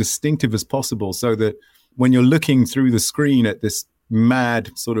and as distinctive as possible, so that when you're looking through the screen at this mad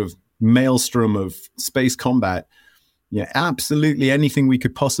sort of maelstrom of space combat, absolutely anything we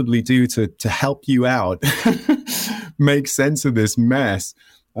could possibly do to help you out, make sense of this mess,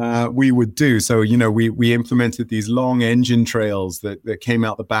 we would do. So, we implemented these long engine trails that came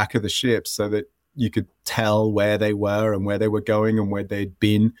out the back of the ship so that you could tell where they were and where they were going and where they'd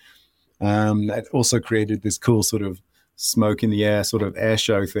been. That also created this cool sort of smoke in the air sort of air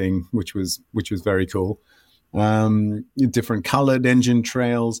show thing, which was very cool. Different colored engine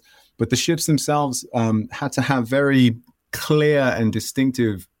trails, but the ships themselves had to have very clear and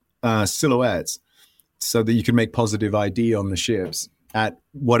distinctive silhouettes so that you could make positive ID on the ships at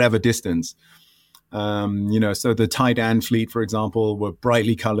whatever distance. So the Titan fleet, for example, were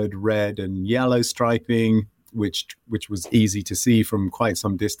brightly colored red and yellow striping, which was easy to see from quite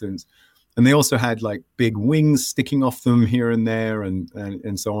some distance. And they also had like big wings sticking off them here and there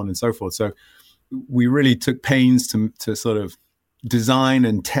and so on and so forth. So we really took pains to sort of design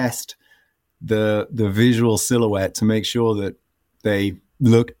and test the visual silhouette to make sure that they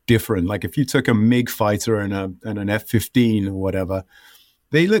look different. Like if you took a MiG fighter and an F-15 or whatever,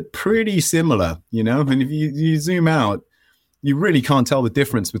 they look pretty similar, and if you zoom out, you really can't tell the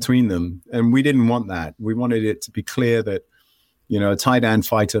difference between them. And we didn't want that. We wanted it to be clear that, a Titan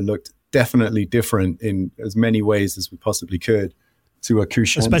fighter looked definitely different in as many ways as we possibly could to a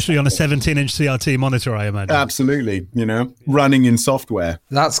Kushan. Especially on a 17-inch CRT monitor, I imagine. Absolutely, running in software.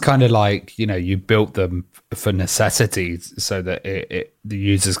 That's kind of like, you built them for necessity so that the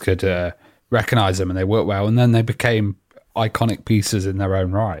users could recognize them and they work well, and then they became iconic pieces in their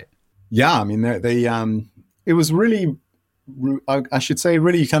own right. Yeah, I mean, they it was really, I should say,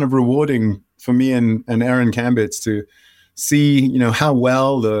 really kind of rewarding for me and Aaron Kambitz to see, how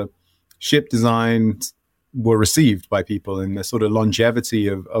well the ship designs were received by people and the sort of longevity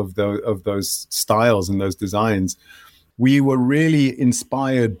of those styles and those designs. We were really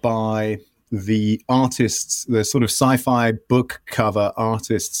inspired by the artists, the sort of sci-fi book cover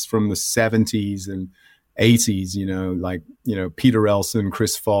artists from the 70s and 80s, like Peter Elson,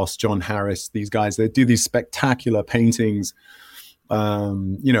 Chris Foss, John Harris, these guys. They do these spectacular paintings,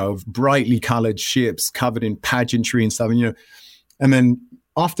 of brightly colored ships covered in pageantry and stuff. And then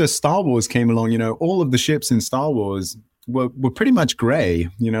after Star Wars came along, all of the ships in Star Wars were pretty much gray.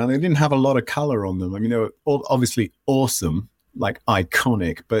 They didn't have a lot of color on them. I mean, they were all obviously awesome, like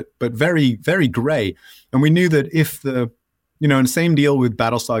iconic, but very, very gray. And we knew that if and same deal with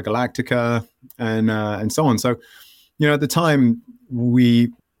Battlestar Galactica and so on. So, at the time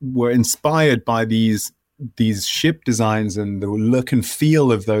we were inspired by these ship designs and the look and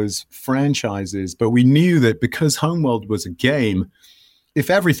feel of those franchises. But we knew that because Homeworld was a game, if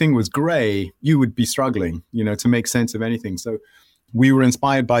everything was gray, you would be struggling, to make sense of anything. So we were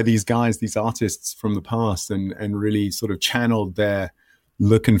inspired by these guys, these artists from the past, and really sort of channeled their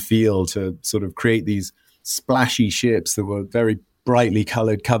look and feel to sort of create these splashy ships that were very brightly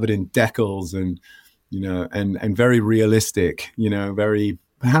colored, covered in decals and very realistic, very,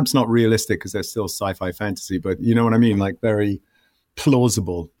 perhaps not realistic because they're still sci-fi fantasy, but you know what I mean? Like very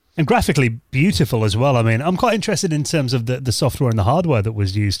plausible. And graphically beautiful as well. I mean, I'm quite interested in terms of the software and the hardware that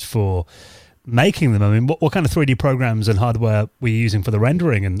was used for making them. I mean, what kind of 3D programs and hardware were you using for the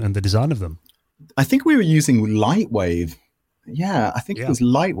rendering and the design of them? I think we were using Lightwave. Yeah, I think it was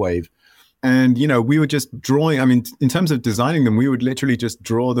Lightwave. And, we were just drawing. I mean, in terms of designing them, we would literally just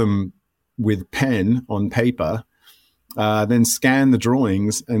draw them with pen on paper, then scan the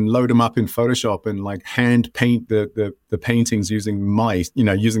drawings and load them up in Photoshop and like hand paint the paintings using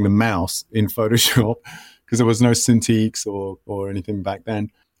using the mouse in Photoshop because there was no Cintiqs or anything back then.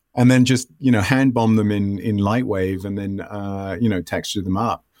 and then just, hand bomb them in Lightwave and then, texture them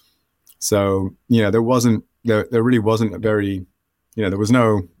up. So, there really wasn't a very, there was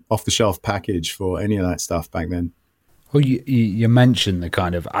no off the shelf package for any of that stuff back then. Well, you mentioned the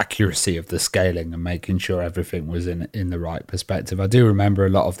kind of accuracy of the scaling and making sure everything was in the right perspective. I do remember a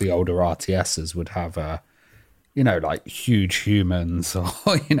lot of the older RTSs would have like huge humans or,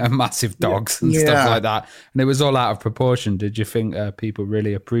 massive dogs and stuff like that. And it was all out of proportion. Did you think people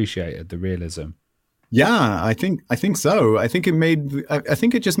really appreciated the realism? Yeah, I think so. I think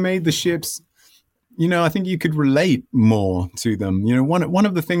it just made the ships, I think you could relate more to them. One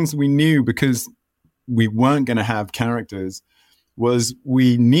of the things we knew, because we weren't going to have characters, was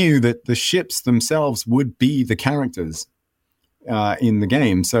we knew that the ships themselves would be the characters in the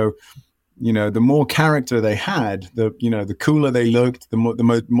game. So, the more character they had, the cooler they looked,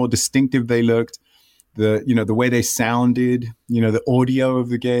 the more distinctive they looked, the way they sounded, the audio of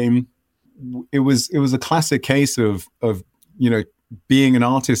the game. It was a classic case of being an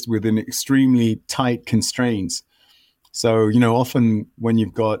artist within extremely tight constraints. So, often when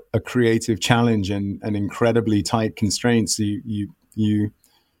you've got a creative challenge and incredibly tight constraints, you're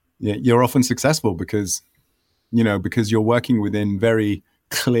often successful because you're working within very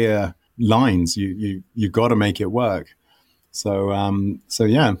clear lines. You got to make it work. So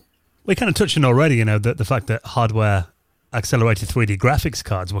yeah. We're kind of touching already, the fact that hardware accelerated 3D graphics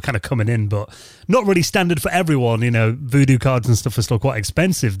cards were kind of coming in, but not really standard for everyone. Voodoo cards and stuff were still quite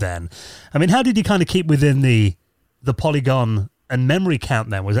expensive then. I mean, how did you kind of keep within the polygon and memory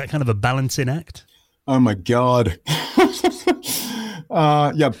count then? Was that kind of a balancing act? Oh my God.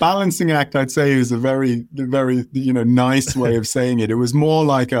 Balancing act, I'd say, is a very, very, nice way of saying it. It was more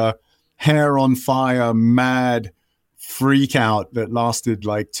like a hair on fire, mad freak out that lasted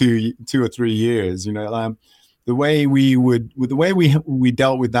like 2 or 3 years. The way we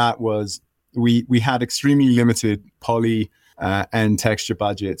dealt with that was we had extremely limited poly and texture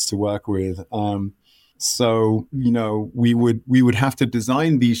budgets to work with. So we would have to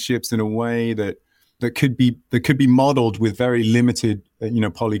design these ships in a way that could be modeled with very limited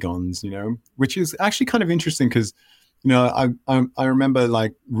polygons, which is actually kind of interesting because I remember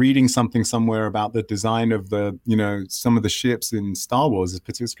like reading somewhere about the design of the some of the ships in Star Wars,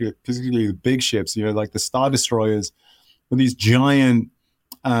 particularly the big ships, like the Star Destroyers, were these giant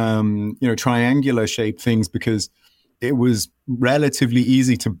triangular shaped things because it was relatively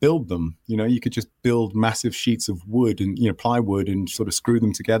easy to build them. You could just build massive sheets of wood and plywood and sort of screw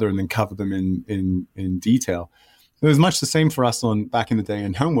them together and then cover them in detail. It was much the same for us back in the day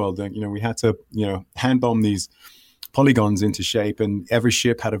in Homeworld. We had to hand bomb these polygons into shape, and every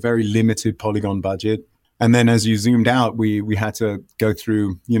ship had a very limited polygon budget. And then as you zoomed out, we had to go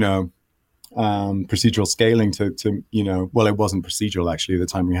through procedural scaling to well, it wasn't procedural actually at the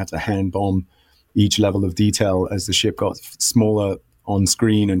time. We had to hand bomb each level of detail as the ship got smaller on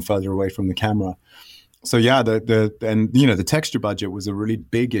screen and further away from the camera. So yeah, the texture budget was a really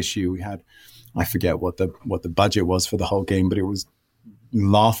big issue. We had, I forget what the budget was for the whole game, but it was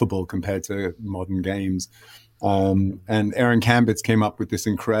laughable compared to modern games. And Aaron Kambitz came up with this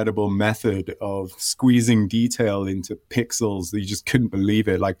incredible method of squeezing detail into pixels that you just couldn't believe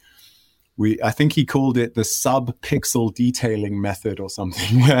it. Like I think he called it the sub-pixel detailing method or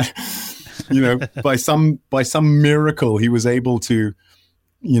something, where by some miracle he was able to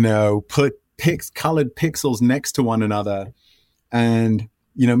put colored pixels next to one another and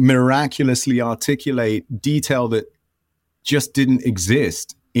miraculously articulate detail that just didn't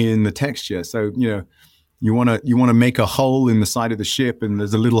exist in the texture. So you want to make a hole in the side of the ship, and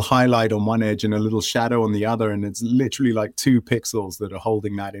there's a little highlight on one edge and a little shadow on the other, and it's literally like 2 pixels that are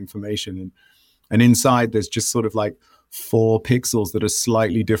holding that information, and inside there's just sort of like 4 pixels that are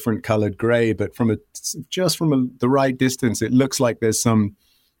slightly different colored gray, but from the right distance, it looks like there's some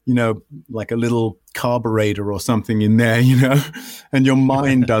like a little carburetor or something in there, and your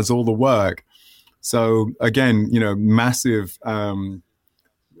mind does all the work. So again, massive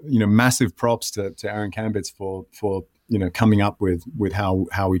props to Aaron Kambitz for coming up with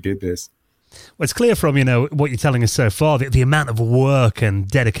how we did this. Well, it's clear from what you're telling us so far that the amount of work and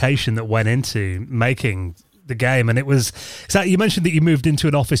dedication that went into making the game. And it was, so you mentioned that you moved into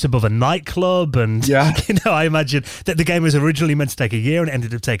an office above a nightclub, and I imagine that the game was originally meant to take a year and it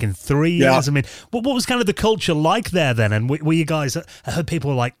ended up taking 3 years. I mean, what was kind of the culture like there then? And were you guys, I heard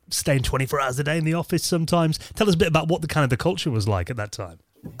people like staying 24 hours a day in the office sometimes. Tell us a bit about what the culture was like at that time.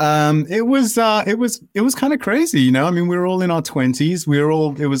 It was kind of crazy, I mean, we were all in our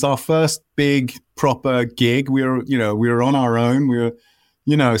 20s. It was our first big proper gig. We were on our own.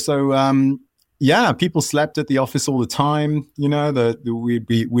 yeah, people slept at the office all the time. You know, we'd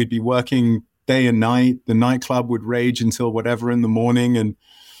be working day and night. The nightclub would rage until whatever in the morning, and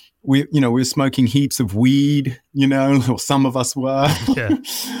we were smoking heaps of weed. You know, or some of us were. Yeah.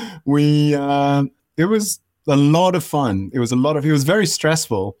 It was a lot of fun. It was very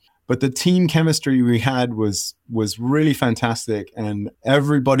stressful, but the team chemistry we had was really fantastic, and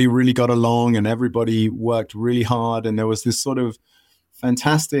everybody really got along, and everybody worked really hard, and there was this sort of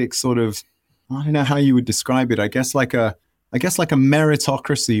fantastic sort of, I don't know how you would describe it. I guess like a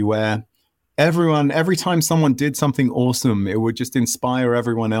meritocracy where every time someone did something awesome, it would just inspire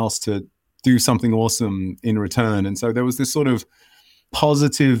everyone else to do something awesome in return. And so there was this sort of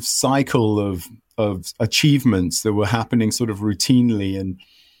positive cycle of achievements that were happening sort of routinely. And,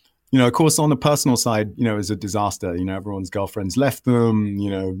 you know, of course, on the personal side, you know, it was a disaster. You know, everyone's girlfriends left them. You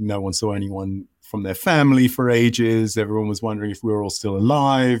know, no one saw anyone from their family for ages. Everyone was wondering if we were all still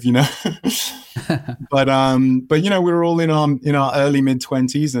alive, you know. But you know, we were all in our early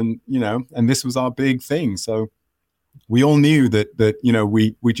mid-20s, and you know, and this was our big thing. So we all knew that you know,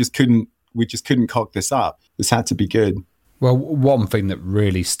 we just couldn't cock this up. This had to be good. Well, one thing that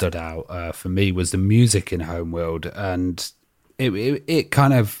really stood out for me was the music in Homeworld, and it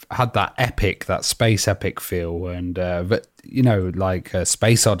kind of had that space epic feel, and but you know, like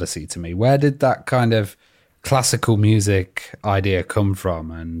Space Odyssey to me. Where did that kind of classical music idea come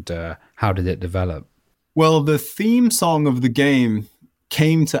from, and how did it develop? Well, the theme song of the game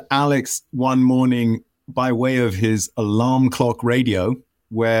came to Alex one morning by way of his alarm clock radio,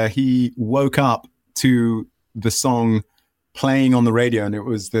 where he woke up to the song playing on the radio, and it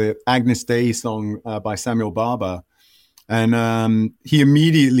was the Agnus Dei song by Samuel Barber. And he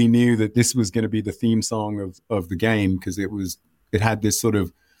immediately knew that this was going to be the theme song of the game, because it had this sort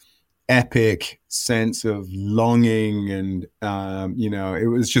of epic sense of longing, and you know, it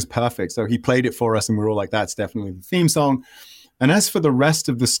was just perfect. So he played it for us, and we were all like, "That's definitely the theme song." And as for the rest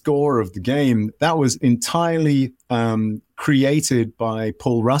of the score of the game, that was entirely created by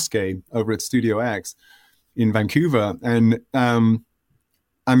Paul Ruskay over at Studio X in Vancouver. And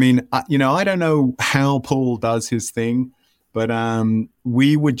I mean, you know, I don't know how Paul does his thing, but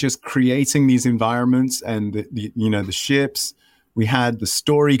we were just creating these environments, and the ships. We had the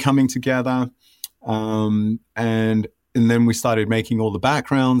story coming together, and then we started making all the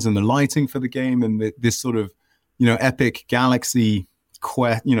backgrounds and the lighting for the game, and this sort of, you know, epic galaxy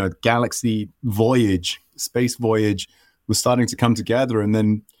voyage, space voyage was starting to come together, and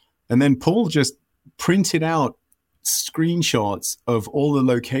then Paul just printed out screenshots of all the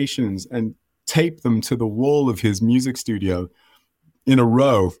locations and taped them to the wall of his music studio in a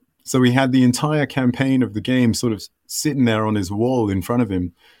row. So he had the entire campaign of the game sort of sitting there on his wall in front of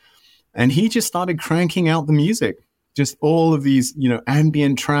him. And he just started cranking out the music, just all of these, you know,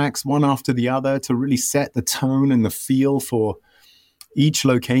 ambient tracks, one after the other, to really set the tone and the feel for each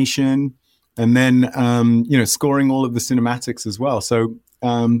location. And then, you know, scoring all of the cinematics as well. So,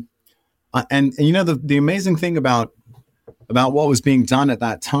 and you know, the amazing thing about what was being done at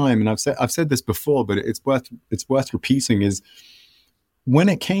that time, and I've said this before, but it's worth repeating, is when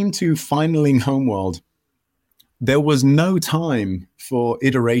it came to finaling Homeworld, there was no time for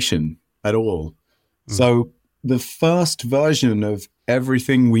iteration at all. So the first version of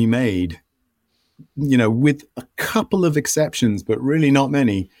everything we made, you know, with a couple of exceptions, but really not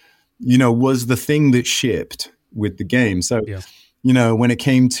many, you know, was the thing that shipped with the game. So, you know, when it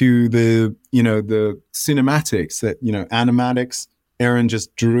came to the cinematics, that, you know, animatics, Aaron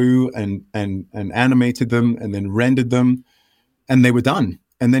just drew and animated them and then rendered them, and they were done.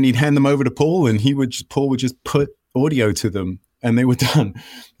 And then he'd hand them over to Paul, and Paul would just put audio to them, and they were done.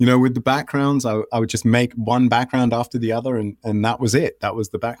 You know, with the backgrounds, I would just make one background after the other, and that was it. That was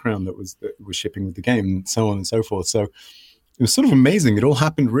the background that was shipping with the game, and so on and so forth. So it was sort of amazing. It all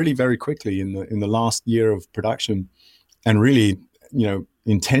happened really very quickly in the last year of production, and really, you know,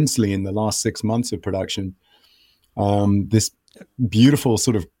 intensely in the last 6 months of production. This beautiful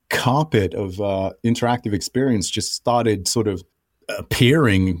sort of carpet of interactive experience just started sort of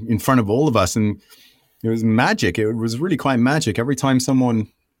appearing in front of all of us, and it was magic. It was really quite magic. Every time someone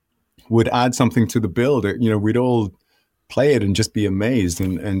would add something to the build, you know, we'd all play it and just be amazed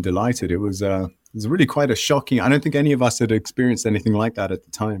and delighted. It was really quite a shocking. I don't think any of us had experienced anything like that at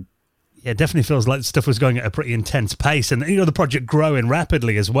the time. Yeah, it definitely feels like stuff was going at a pretty intense pace, and, you know, the project growing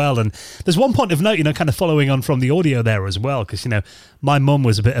rapidly as well. And there's one point of note, you know, kind of following on from the audio there as well, because, you know, my mum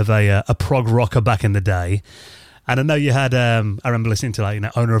was a bit of a prog rocker back in the day. And I know you had, I remember listening to, like, you know,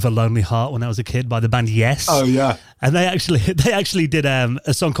 Owner of a Lonely Heart when I was a kid by the band Yes. Oh, yeah. And they actually did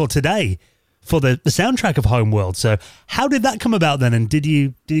a song called Today for the soundtrack of Homeworld. So how did that come about then? And did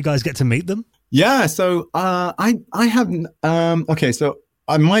you guys get to meet them? Yeah, so I haven't. Okay, so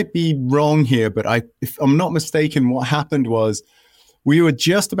I might be wrong here, but if I'm not mistaken, what happened was we were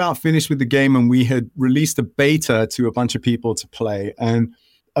just about finished with the game, and we had released a beta to a bunch of people to play. And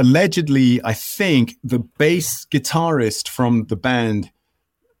allegedly, I think the bass guitarist from the band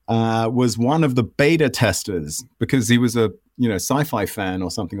was one of the beta testers because he was a sci-fi fan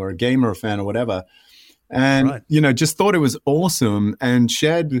or something, or a gamer fan or whatever. And, just thought it was awesome and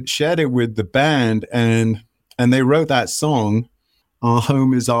shared it with the band. And they wrote that song, Our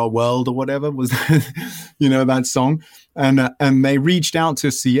Home is Our World, or whatever was, that song. And they reached out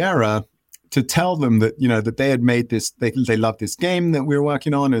to Sierra to tell them that, that they had made this, they loved this game that we were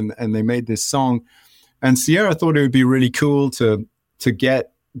working on, and they made this song. And Sierra thought it would be really cool to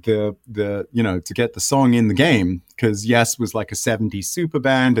get to get the song in the game, because Yes was like a 70s super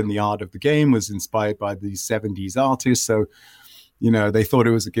band, and the art of the game was inspired by these 70s artists. So, they thought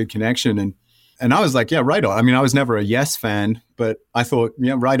it was a good connection. And I was like, yeah, right on. I mean, I was never a Yes fan, but I thought,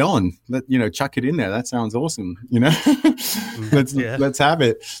 yeah, right on. Chuck it in there. That sounds awesome. Let's have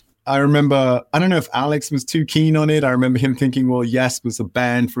it. I remember, I don't know if Alex was too keen on it. I remember him thinking, well, Yes was a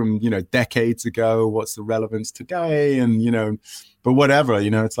band from, decades ago. What's the relevance today? And, but whatever,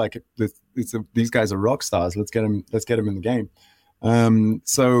 it's like, these guys are rock stars. Let's get them in the game.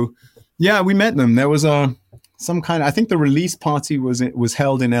 So yeah, we met them. There was I think the release party was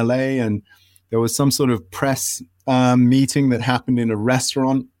held in LA, and there was some sort of press meeting that happened in a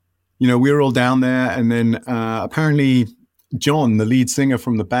restaurant. We were all down there, and then apparently John, the lead singer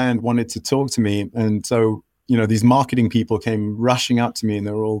from the band, wanted to talk to me. And so, these marketing people came rushing up to me, and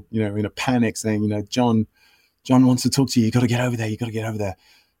they were all, in a panic saying, John wants to talk to you. You got to get over there. You got to get over there.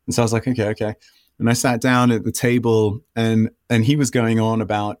 And so I was like, okay. And I sat down at the table, and he was going on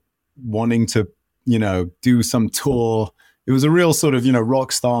about wanting to, do some tour. It was a real sort of,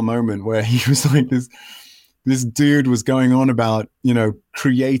 rock star moment where he was like, this dude was going on about,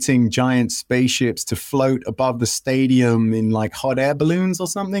 creating giant spaceships to float above the stadium in like hot air balloons or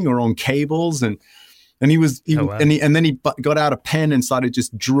something, or on cables. And then he got out a pen and started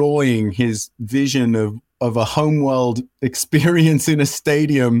just drawing his vision of a Homeworld experience in a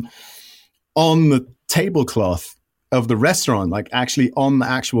stadium on the tablecloth of the restaurant, like actually on the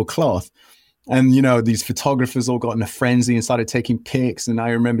actual cloth. And, these photographers all got in a frenzy and started taking pics. And I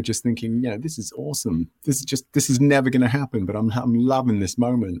remember just thinking, this is awesome. This is never going to happen, but I'm loving this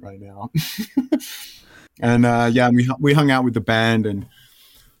moment right now. And we hung out with the band and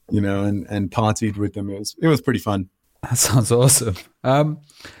partied with them. It was pretty fun. That sounds awesome.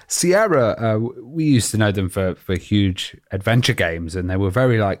 Sierra, we used to know them for huge adventure games, and they were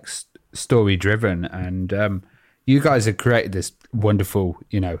very like story driven. And you guys had created this wonderful,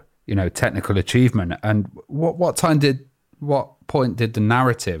 technical achievement. And what point did the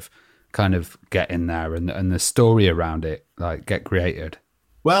narrative kind of get in there, and the story around it like get created?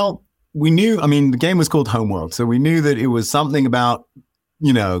 Well, we knew. I mean, the game was called Homeworld, so we knew that it was something about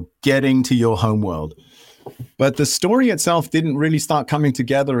getting to your homeworld. But the story itself didn't really start coming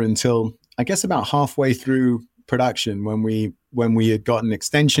together until, I guess, about halfway through production, when we had gotten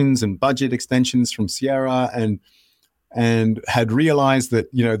extensions and budget extensions from Sierra, and had realized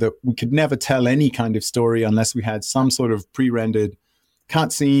that that we could never tell any kind of story unless we had some sort of pre-rendered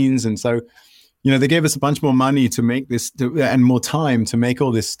cutscenes. And so they gave us a bunch more money to make this, and more time to make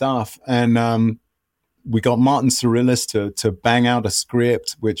all this stuff. And we got Martin Cyrillis to bang out a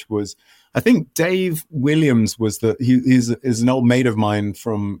script, which was, I think Dave Williams was is an old mate of mine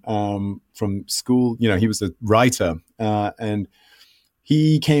from school. He was a writer, and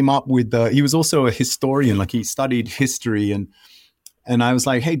he came up with he was also a historian, like he studied history. And I was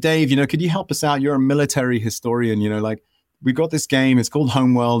like, hey, Dave, could you help us out? You're a military historian, like we've got this game. It's called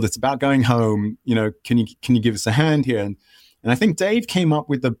Homeworld. It's about going home. Can you give us a hand here? And I think Dave came up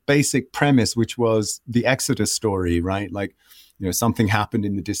with the basic premise, which was the Exodus story, right? Like, something happened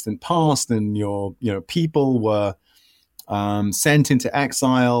in the distant past, and your people were sent into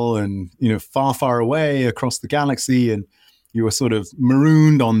exile, and far, far away across the galaxy, and you were sort of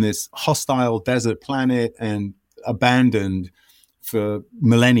marooned on this hostile desert planet and abandoned for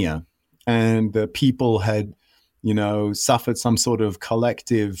millennia. And the people had, suffered some sort of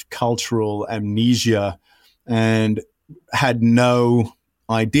collective cultural amnesia and had no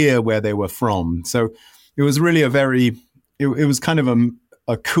idea where they were from. So it was really it was kind of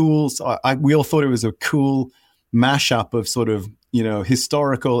a cool, we all thought it was a cool mashup of sort of,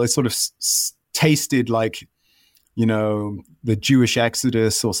 historical. It sort of tasted like, the Jewish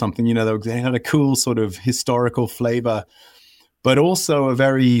Exodus or something. They had a cool sort of historical flavor, but also a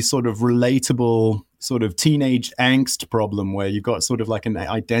very sort of relatable sort of teenage angst problem where you've got sort of like an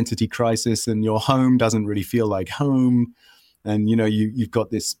identity crisis and your home doesn't really feel like home. And, you've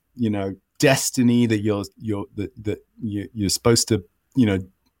got this, destiny that you're supposed to,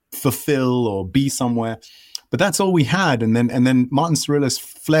 fulfill or be somewhere. But that's all we had. And then Martin Cirillis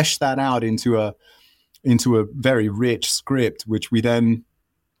fleshed that out into a very rich script, which we then,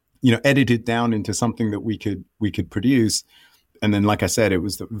 edited down into something that we could produce. And then, like I said, it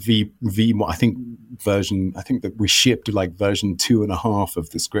was the V version. I think that we shipped like version 2.5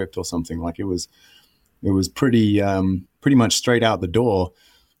 of the script or something. Like it was pretty much straight out the door.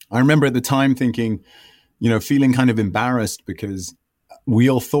 I remember at the time thinking, feeling kind of embarrassed because we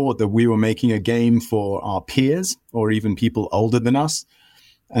all thought that we were making a game for our peers or even people older than us,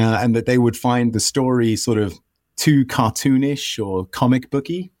 and that they would find the story sort of too cartoonish or comic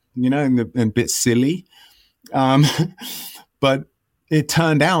booky, and a bit silly. But it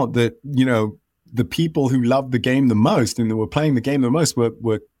turned out that, the people who loved the game the most and that were playing the game the most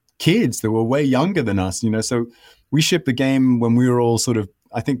were kids that were way younger than us, So we shipped the game when we were all sort of,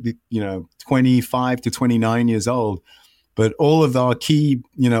 I think, 25 to 29 years old. But all of our key,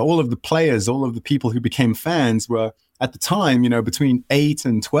 all of the players, all of the people who became fans were at the time, between 8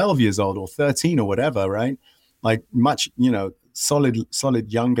 and 12 years old or 13 or whatever, right? Like much,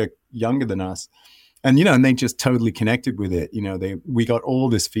 solid younger than us. And, and they just totally connected with it. We got all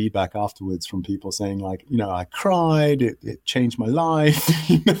this feedback afterwards from people saying like, I cried, it changed my life.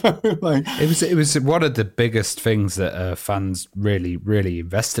 Like, it was one of the biggest things that fans really, really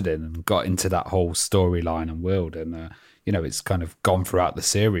invested in and got into that whole storyline and world. And, it's kind of gone throughout the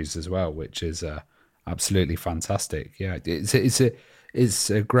series as well, which is absolutely fantastic. Yeah, it's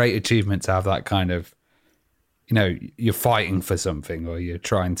a great achievement to have that kind of, you're fighting for something or you're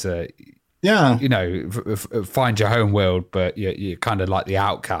trying to, find your home world, but you're kind of like the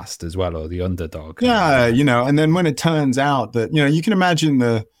outcast as well, or the underdog. Yeah, and then when it turns out that, you can imagine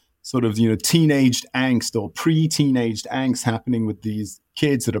the sort of, teenaged angst or pre-teenaged angst happening with these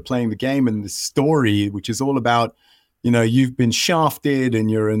kids that are playing the game, and the story, which is all about, you've been shafted and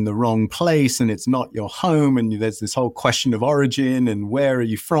you're in the wrong place and it's not your home. And there's this whole question of origin and where are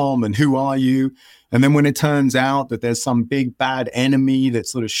you from and who are you? And then when it turns out that there's some big bad enemy that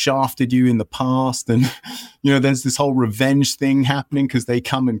sort of shafted you in the past and, there's this whole revenge thing happening because they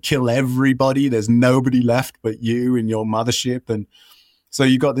come and kill everybody. There's nobody left but you and your mothership. And so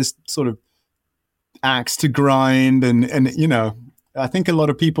you got this sort of axe to grind and I think a lot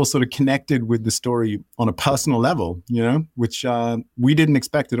of people sort of connected with the story on a personal level, which we didn't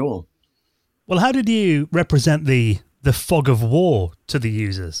expect at all. Well, how did you represent the fog of war to the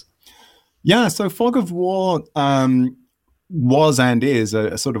users? Yeah, so Fog of War was and is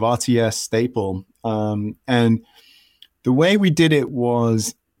a sort of RTS staple. And the way we did it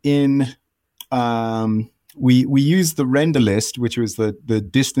was we used the render list, which was the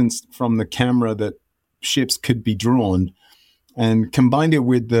distance from the camera that ships could be drawn, and combined it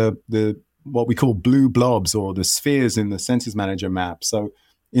with the what we call blue blobs or the spheres in the Sensors Manager map. So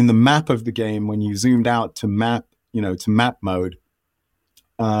in the map of the game, when you zoomed out to map mode,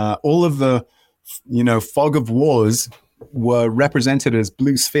 all of the, fog of wars were represented as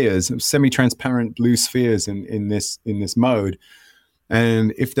blue spheres, semi-transparent blue spheres in this mode.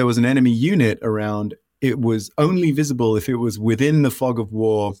 And if there was an enemy unit around, it was only visible if it was within the fog of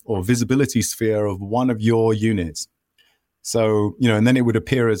war or visibility sphere of one of your units. So, and then it would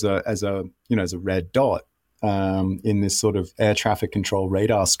appear as a red dot in this sort of air traffic control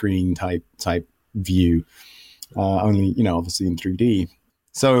radar screen type view, only, obviously in 3D.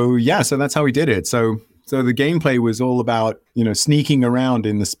 So, so that's how we did it. So the gameplay was all about, sneaking around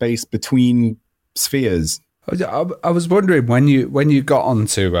in the space between spheres. I was wondering when you got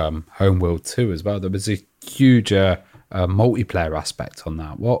onto Homeworld 2 as well, there was a huge multiplayer aspect on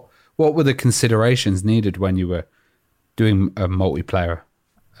that. What were the considerations needed when you were doing a multiplayer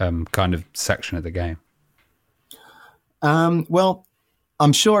kind of section of the game? Well,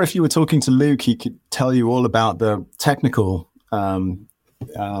 I'm sure if you were talking to Luke, he could tell you all about the technical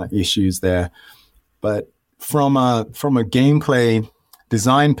issues there. But from a gameplay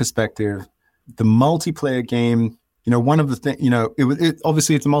design perspective, the multiplayer game, one of the things,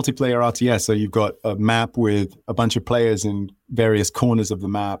 obviously it's a multiplayer RTS, so you've got a map with a bunch of players in various corners of the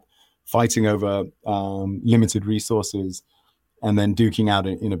map fighting over limited resources and then duking out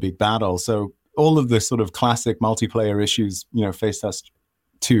in a big battle. So all of the sort of classic multiplayer issues, faced us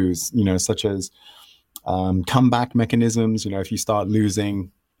too, such as comeback mechanisms. If you start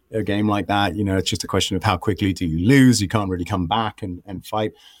losing a game like that, it's just a question of how quickly do you lose. You can't really come back and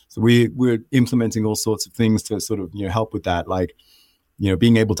fight. So we're implementing all sorts of things to sort of, help with that. Like,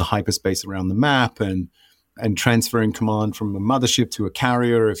 being able to hyperspace around the map and transferring command from a mothership to a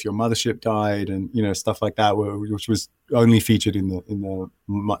carrier if your mothership died, and stuff like that, which was only featured in the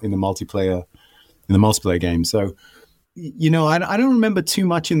multiplayer game. So I don't remember too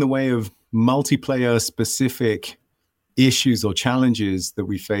much in the way of multiplayer specific issues or challenges that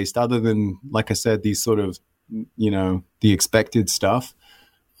we faced, other than, like I said, these sort of the expected stuff.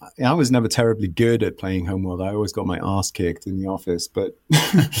 I was never terribly good at playing Homeworld. I always got my ass kicked in the office. But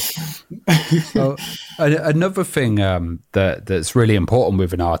well, another thing that's really important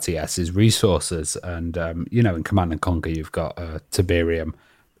with an RTS is resources. And in Command and Conquer, you've got Tiberium.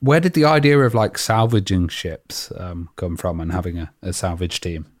 Where did the idea of like salvaging ships come from, and having a salvage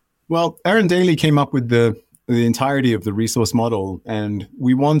team? Well, Aaron Daly came up with the entirety of the resource model, and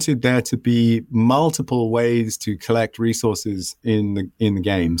we wanted there to be multiple ways to collect resources in the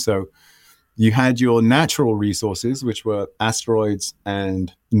game. So you had your natural resources, which were asteroids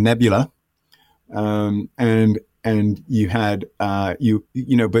and nebula, and you had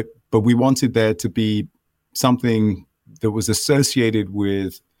but we wanted there to be something that was associated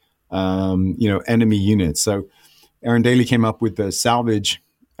with enemy units. So Aaron Daly came up with the salvage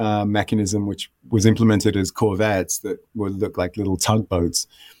mechanism, which was implemented as corvettes that would look like little tugboats.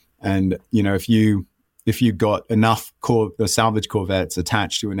 And if you got enough salvage corvettes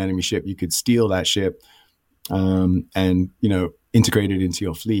attached to an enemy ship, you could steal that ship and integrate it into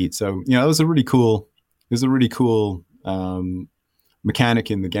your fleet. So it was a really cool mechanic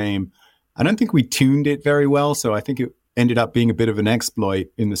in the game. I don't think we tuned it very well, so I think it ended up being a bit of an exploit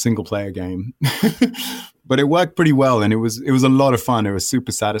in the single player game. But it worked pretty well, and it was a lot of fun. It was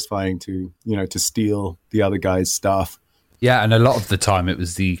super satisfying to steal the other guy's stuff. Yeah, and a lot of the time it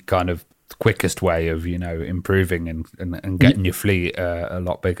was the kind of quickest way of improving and getting your fleet a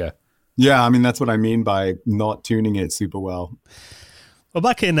lot bigger. Yeah, I mean that's what I mean by not tuning it super well. Well,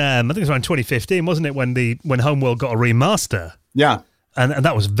 back in I think it was around 2015, wasn't it, when Homeworld got a remaster? Yeah. And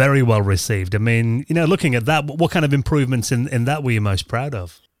that was very well received. I mean, looking at that, what kind of improvements in that were you most proud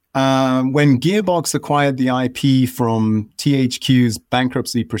of? When Gearbox acquired the IP from THQ's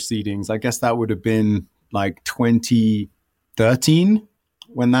bankruptcy proceedings, I guess that would have been like 2013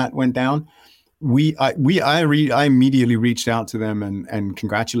 when that went down. I immediately reached out to them and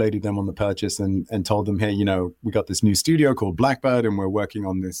congratulated them on the purchase and told them, hey, we got this new studio called Blackbird, and we're working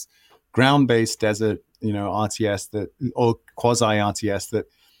on this ground-based desert, RTS or quasi RTS that,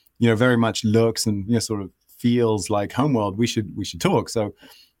 very much looks and sort of feels like Homeworld. We should talk. So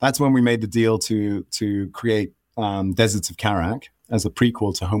that's when we made the deal to create Deserts of Karak as a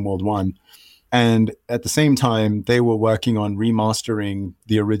prequel to Homeworld 1. And at the same time, they were working on remastering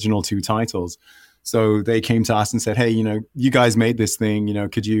the original two titles. So they came to us and said, hey, you guys made this thing,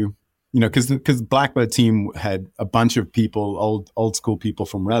 could you, because Blackbird team had a bunch of people, old school people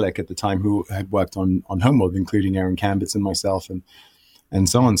from Relic at the time who had worked on Homeworld, including Aaron Kambitz and myself and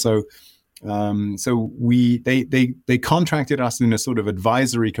so on. So they contracted us in a sort of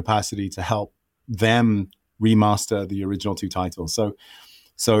advisory capacity to help them remaster the original two titles.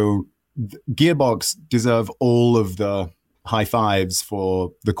 So Gearbox deserve all of the high fives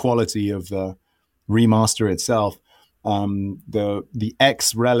for the quality of the remaster itself. The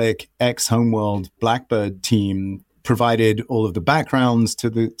ex-Relic, ex-Homeworld Blackbird team provided all of the backgrounds to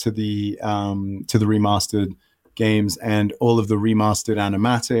the remastered games and all of the remastered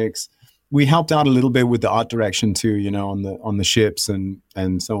animatics. We helped out a little bit with the art direction too, on the ships and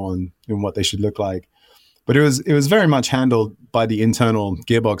so on, and what they should look like. But it was very much handled by the internal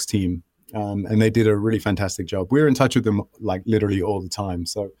Gearbox team, and they did a really fantastic job. We were in touch with them like literally all the time,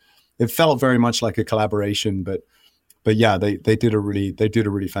 so it felt very much like a collaboration. But yeah, they did a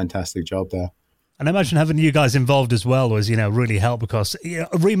really fantastic job there. And I imagine having you guys involved as well was, really helped, because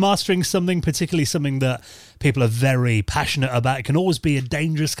remastering something, particularly something that people are very passionate about, it can always be a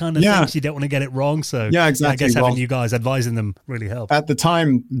dangerous kind of thing, so you don't want to get it wrong. So yeah, exactly. I guess having you guys advising them really helped. At the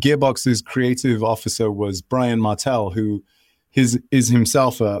time, Gearbox's creative officer was Brian Martell, who is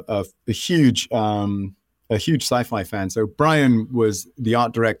himself a huge sci-fi fan. So Brian was the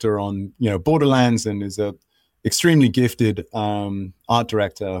art director on Borderlands, and is a extremely gifted art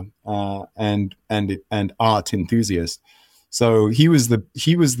director and art enthusiast. So he was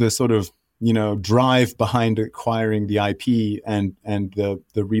the sort of drive behind acquiring the IP and the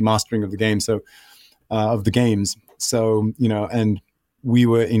remastering of the game. So of the games. So and we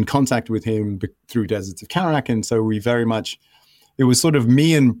were in contact with him through Deserts of Karak, and so we very much, it was sort of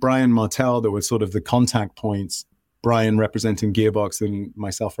me and Brian Martell that were sort of the contact points. Brian representing Gearbox and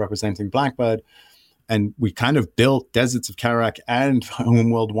myself representing Blackbird. And we kind of built Deserts of Karak and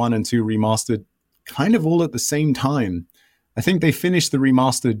Homeworld 1 and 2 remastered kind of all at the same time. I think they finished the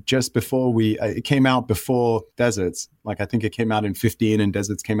remaster just before it came out before Deserts. Like I think it came out in 15 and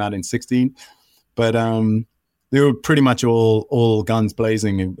Deserts came out in 16. But they were pretty much all guns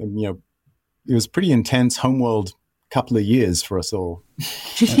blazing, and it was pretty intense Homeworld couple of years for us all.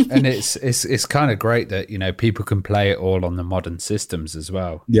 And it's kind of great that people can play it all on the modern systems as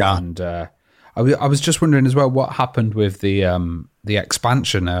well. Yeah. And I was just wondering as well what happened with the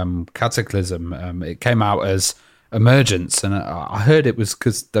expansion Cataclysm. It came out as Emergence, and I heard it was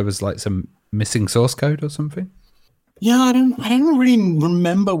because there was like some missing source code or something. Yeah, I don't really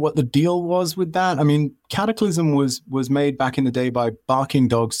remember what the deal was with that. I mean, Cataclysm was made back in the day by Barking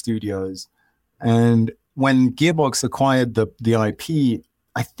Dog Studios, and when Gearbox acquired the IP,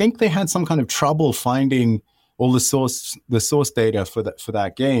 I think they had some kind of trouble finding all the source data for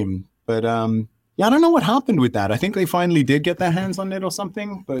that game. But I don't know what happened with that. I think they finally did get their hands on it or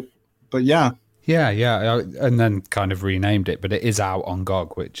something. But yeah. Yeah, and then kind of renamed it, but it is out on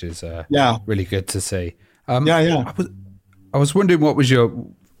GOG, which is really good to see. I was wondering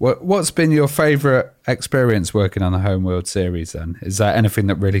what's been your favorite experience working on the Homeworld series then? Is there anything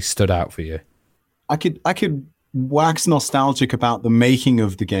that really stood out for you? I could wax nostalgic about the making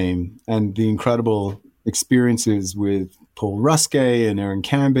of the game and the incredible experiences with Paul Ruskay and Aaron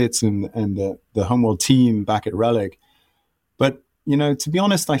Kambitz and the Homeworld team back at Relic. But, to be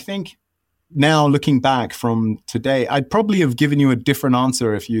honest, I think now looking back from today, I'd probably have given you a different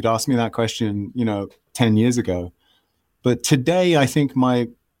answer if you'd asked me that question, 10 years ago. But today, I think my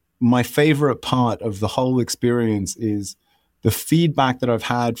favorite part of the whole experience is the feedback that I've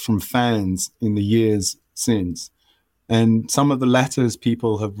had from fans in the years since. And some of the letters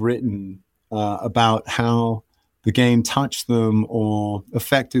people have written about how the game touched them or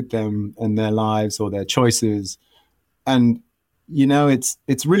affected them and their lives or their choices. And,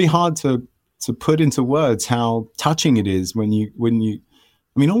 it's really hard to put into words how touching it is when you,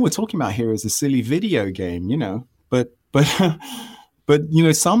 I mean, all we're talking about here is a silly video game, but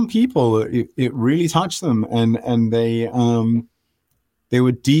some people, it really touched them, and they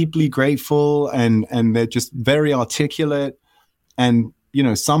were deeply grateful, and they're just very articulate. And,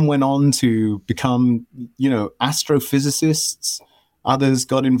 some went on to become, astrophysicists. Others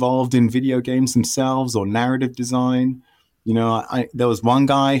got involved in video games themselves or narrative design. There was one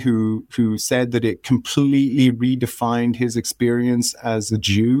guy who said that it completely redefined his experience as a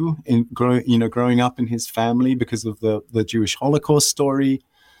Jew growing up in his family because of the Jewish Holocaust story.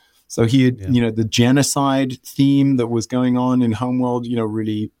 So he had, the genocide theme that was going on in Homeworld,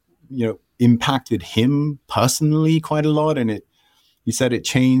 really, impacted him personally quite a lot. And he said it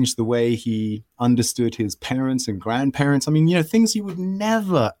changed the way he understood his parents and grandparents. I mean, things you would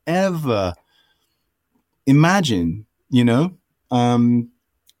never, ever imagine, at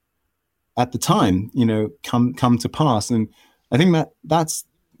the time, come to pass. And I think that's,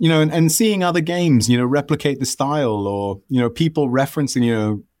 and seeing other games, replicate the style, or, people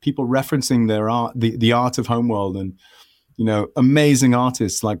referencing their art, the art of Homeworld, and, amazing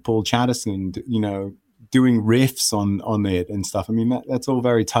artists like Paul Chatterson, doing riffs on it and stuff. I mean, that's all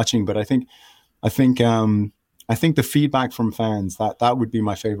very touching, but I think the feedback from fans, that would be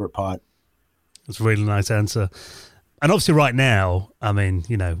my favorite part. That's a really nice answer. And obviously right now, I mean,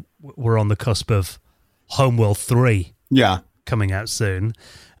 we're on the cusp of Homeworld 3 coming out soon.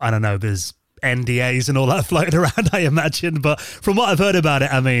 I don't know, there's NDAs and all that floating around, I imagine. But from what I've heard about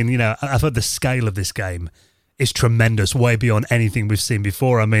it, I mean, I've heard the scale of this game is tremendous, way beyond anything we've seen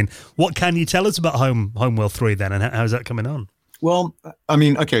before. I mean, what can you tell us about Homeworld 3 then, and how's that coming on? Well, I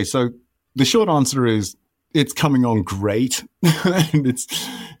mean, okay, so the short answer is it's coming on great. And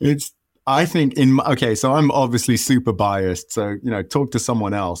it's I think so I'm obviously super biased, so, talk to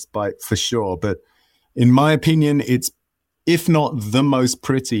someone else for sure. But in my opinion, it's, if not the most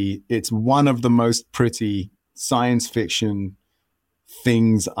pretty, it's one of the most pretty science fiction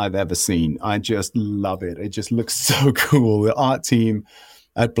things I've ever seen. I just love it. It just looks so cool. The art team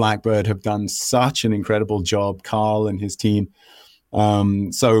at Blackbird have done such an incredible job, Carl and his team.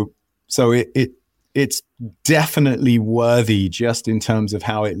 So it's definitely worthy, just in terms of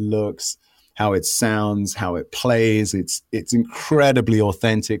how it looks, how it sounds, how it plays. It's incredibly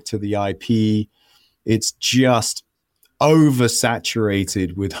authentic to the IP. It's just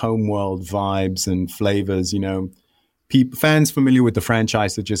oversaturated with Homeworld vibes and flavors. Fans familiar with the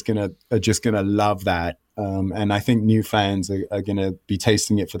franchise are just gonna love that, and I think new fans are gonna be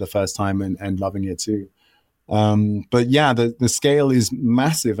tasting it for the first time and loving it too. But yeah, the scale is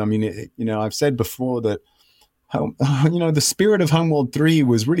massive. I mean, I've said before that the spirit of Homeworld 3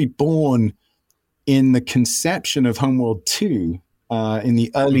 was really born in the conception of Homeworld 2 in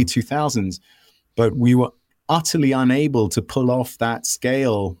the early 2000s, but we were utterly unable to pull off that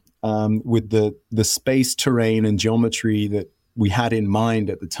scale with the space, terrain, and geometry that we had in mind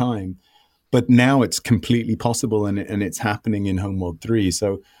at the time. But now it's completely possible, and it's happening in Homeworld 3.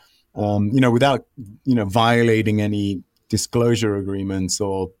 So, without violating any disclosure agreements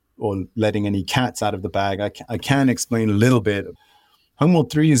or letting any cats out of the bag, I can explain a little bit.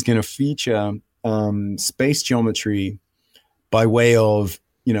 Homeworld 3 is going to feature space geometry by way of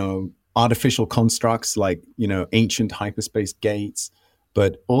artificial constructs like ancient hyperspace gates,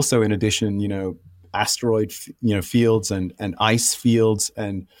 but also in addition asteroid fields and ice fields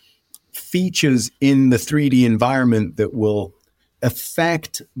and features in the 3D environment that will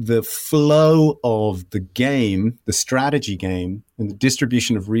affect the flow of the game, the strategy game, and the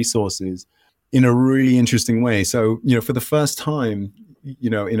distribution of resources in a really interesting way. So, for the first time,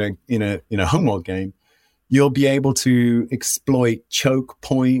 in a Homeworld game, you'll be able to exploit choke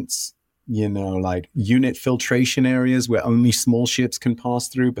points, like unit filtration areas where only small ships can pass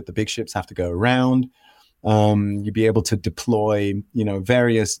through, but the big ships have to go around. You'll be able to deploy,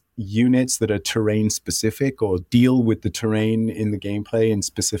 various units that are terrain specific or deal with the terrain in the gameplay in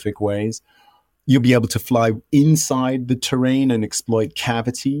specific ways. You'll be able to fly inside the terrain and exploit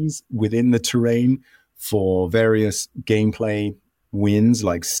cavities within the terrain for various gameplay wins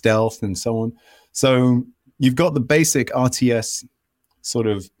like stealth and so on. So you've got the basic RTS sort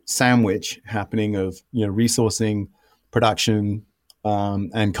of sandwich happening of, resourcing, production,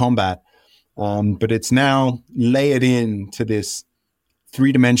 and combat. But it's now layered into this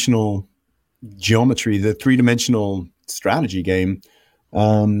three-dimensional geometry, the three-dimensional strategy game,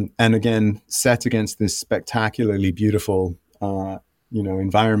 and again, set against this spectacularly beautiful,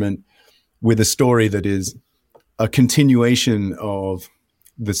 environment with a story that is a continuation of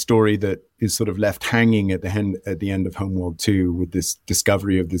the story that is sort of left hanging at the end of Homeworld 2 with this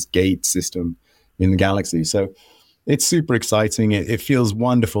discovery of this gate system in the galaxy. So it's super exciting. It feels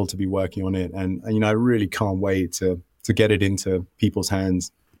wonderful to be working on it. And I really can't wait to get it into people's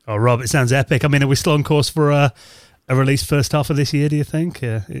hands. Oh, Rob, it sounds epic. I mean, are we still on course for a release first half of this year, do you think?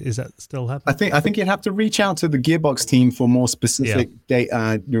 Is that still happening? I think you'd have to reach out to the Gearbox team for more specific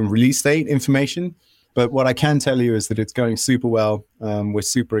release date information. But what I can tell you is that it's going super well. We're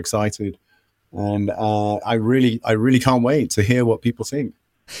super excited. And I really can't wait to hear what people think.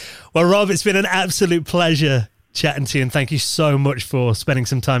 Well, Rob, it's been an absolute pleasure chatting to you, and thank you so much for spending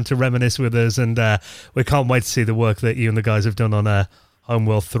some time to reminisce with us. And we can't wait to see the work that you and the guys have done on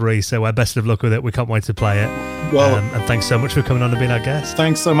Homeworld 3. So best of luck with it. We can't wait to play it. Well, and thanks so much for coming on and being our guest.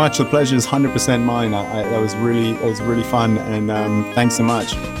 Thanks so much. The pleasure is 100% mine. That was really fun, and thanks so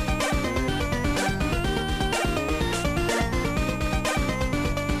much.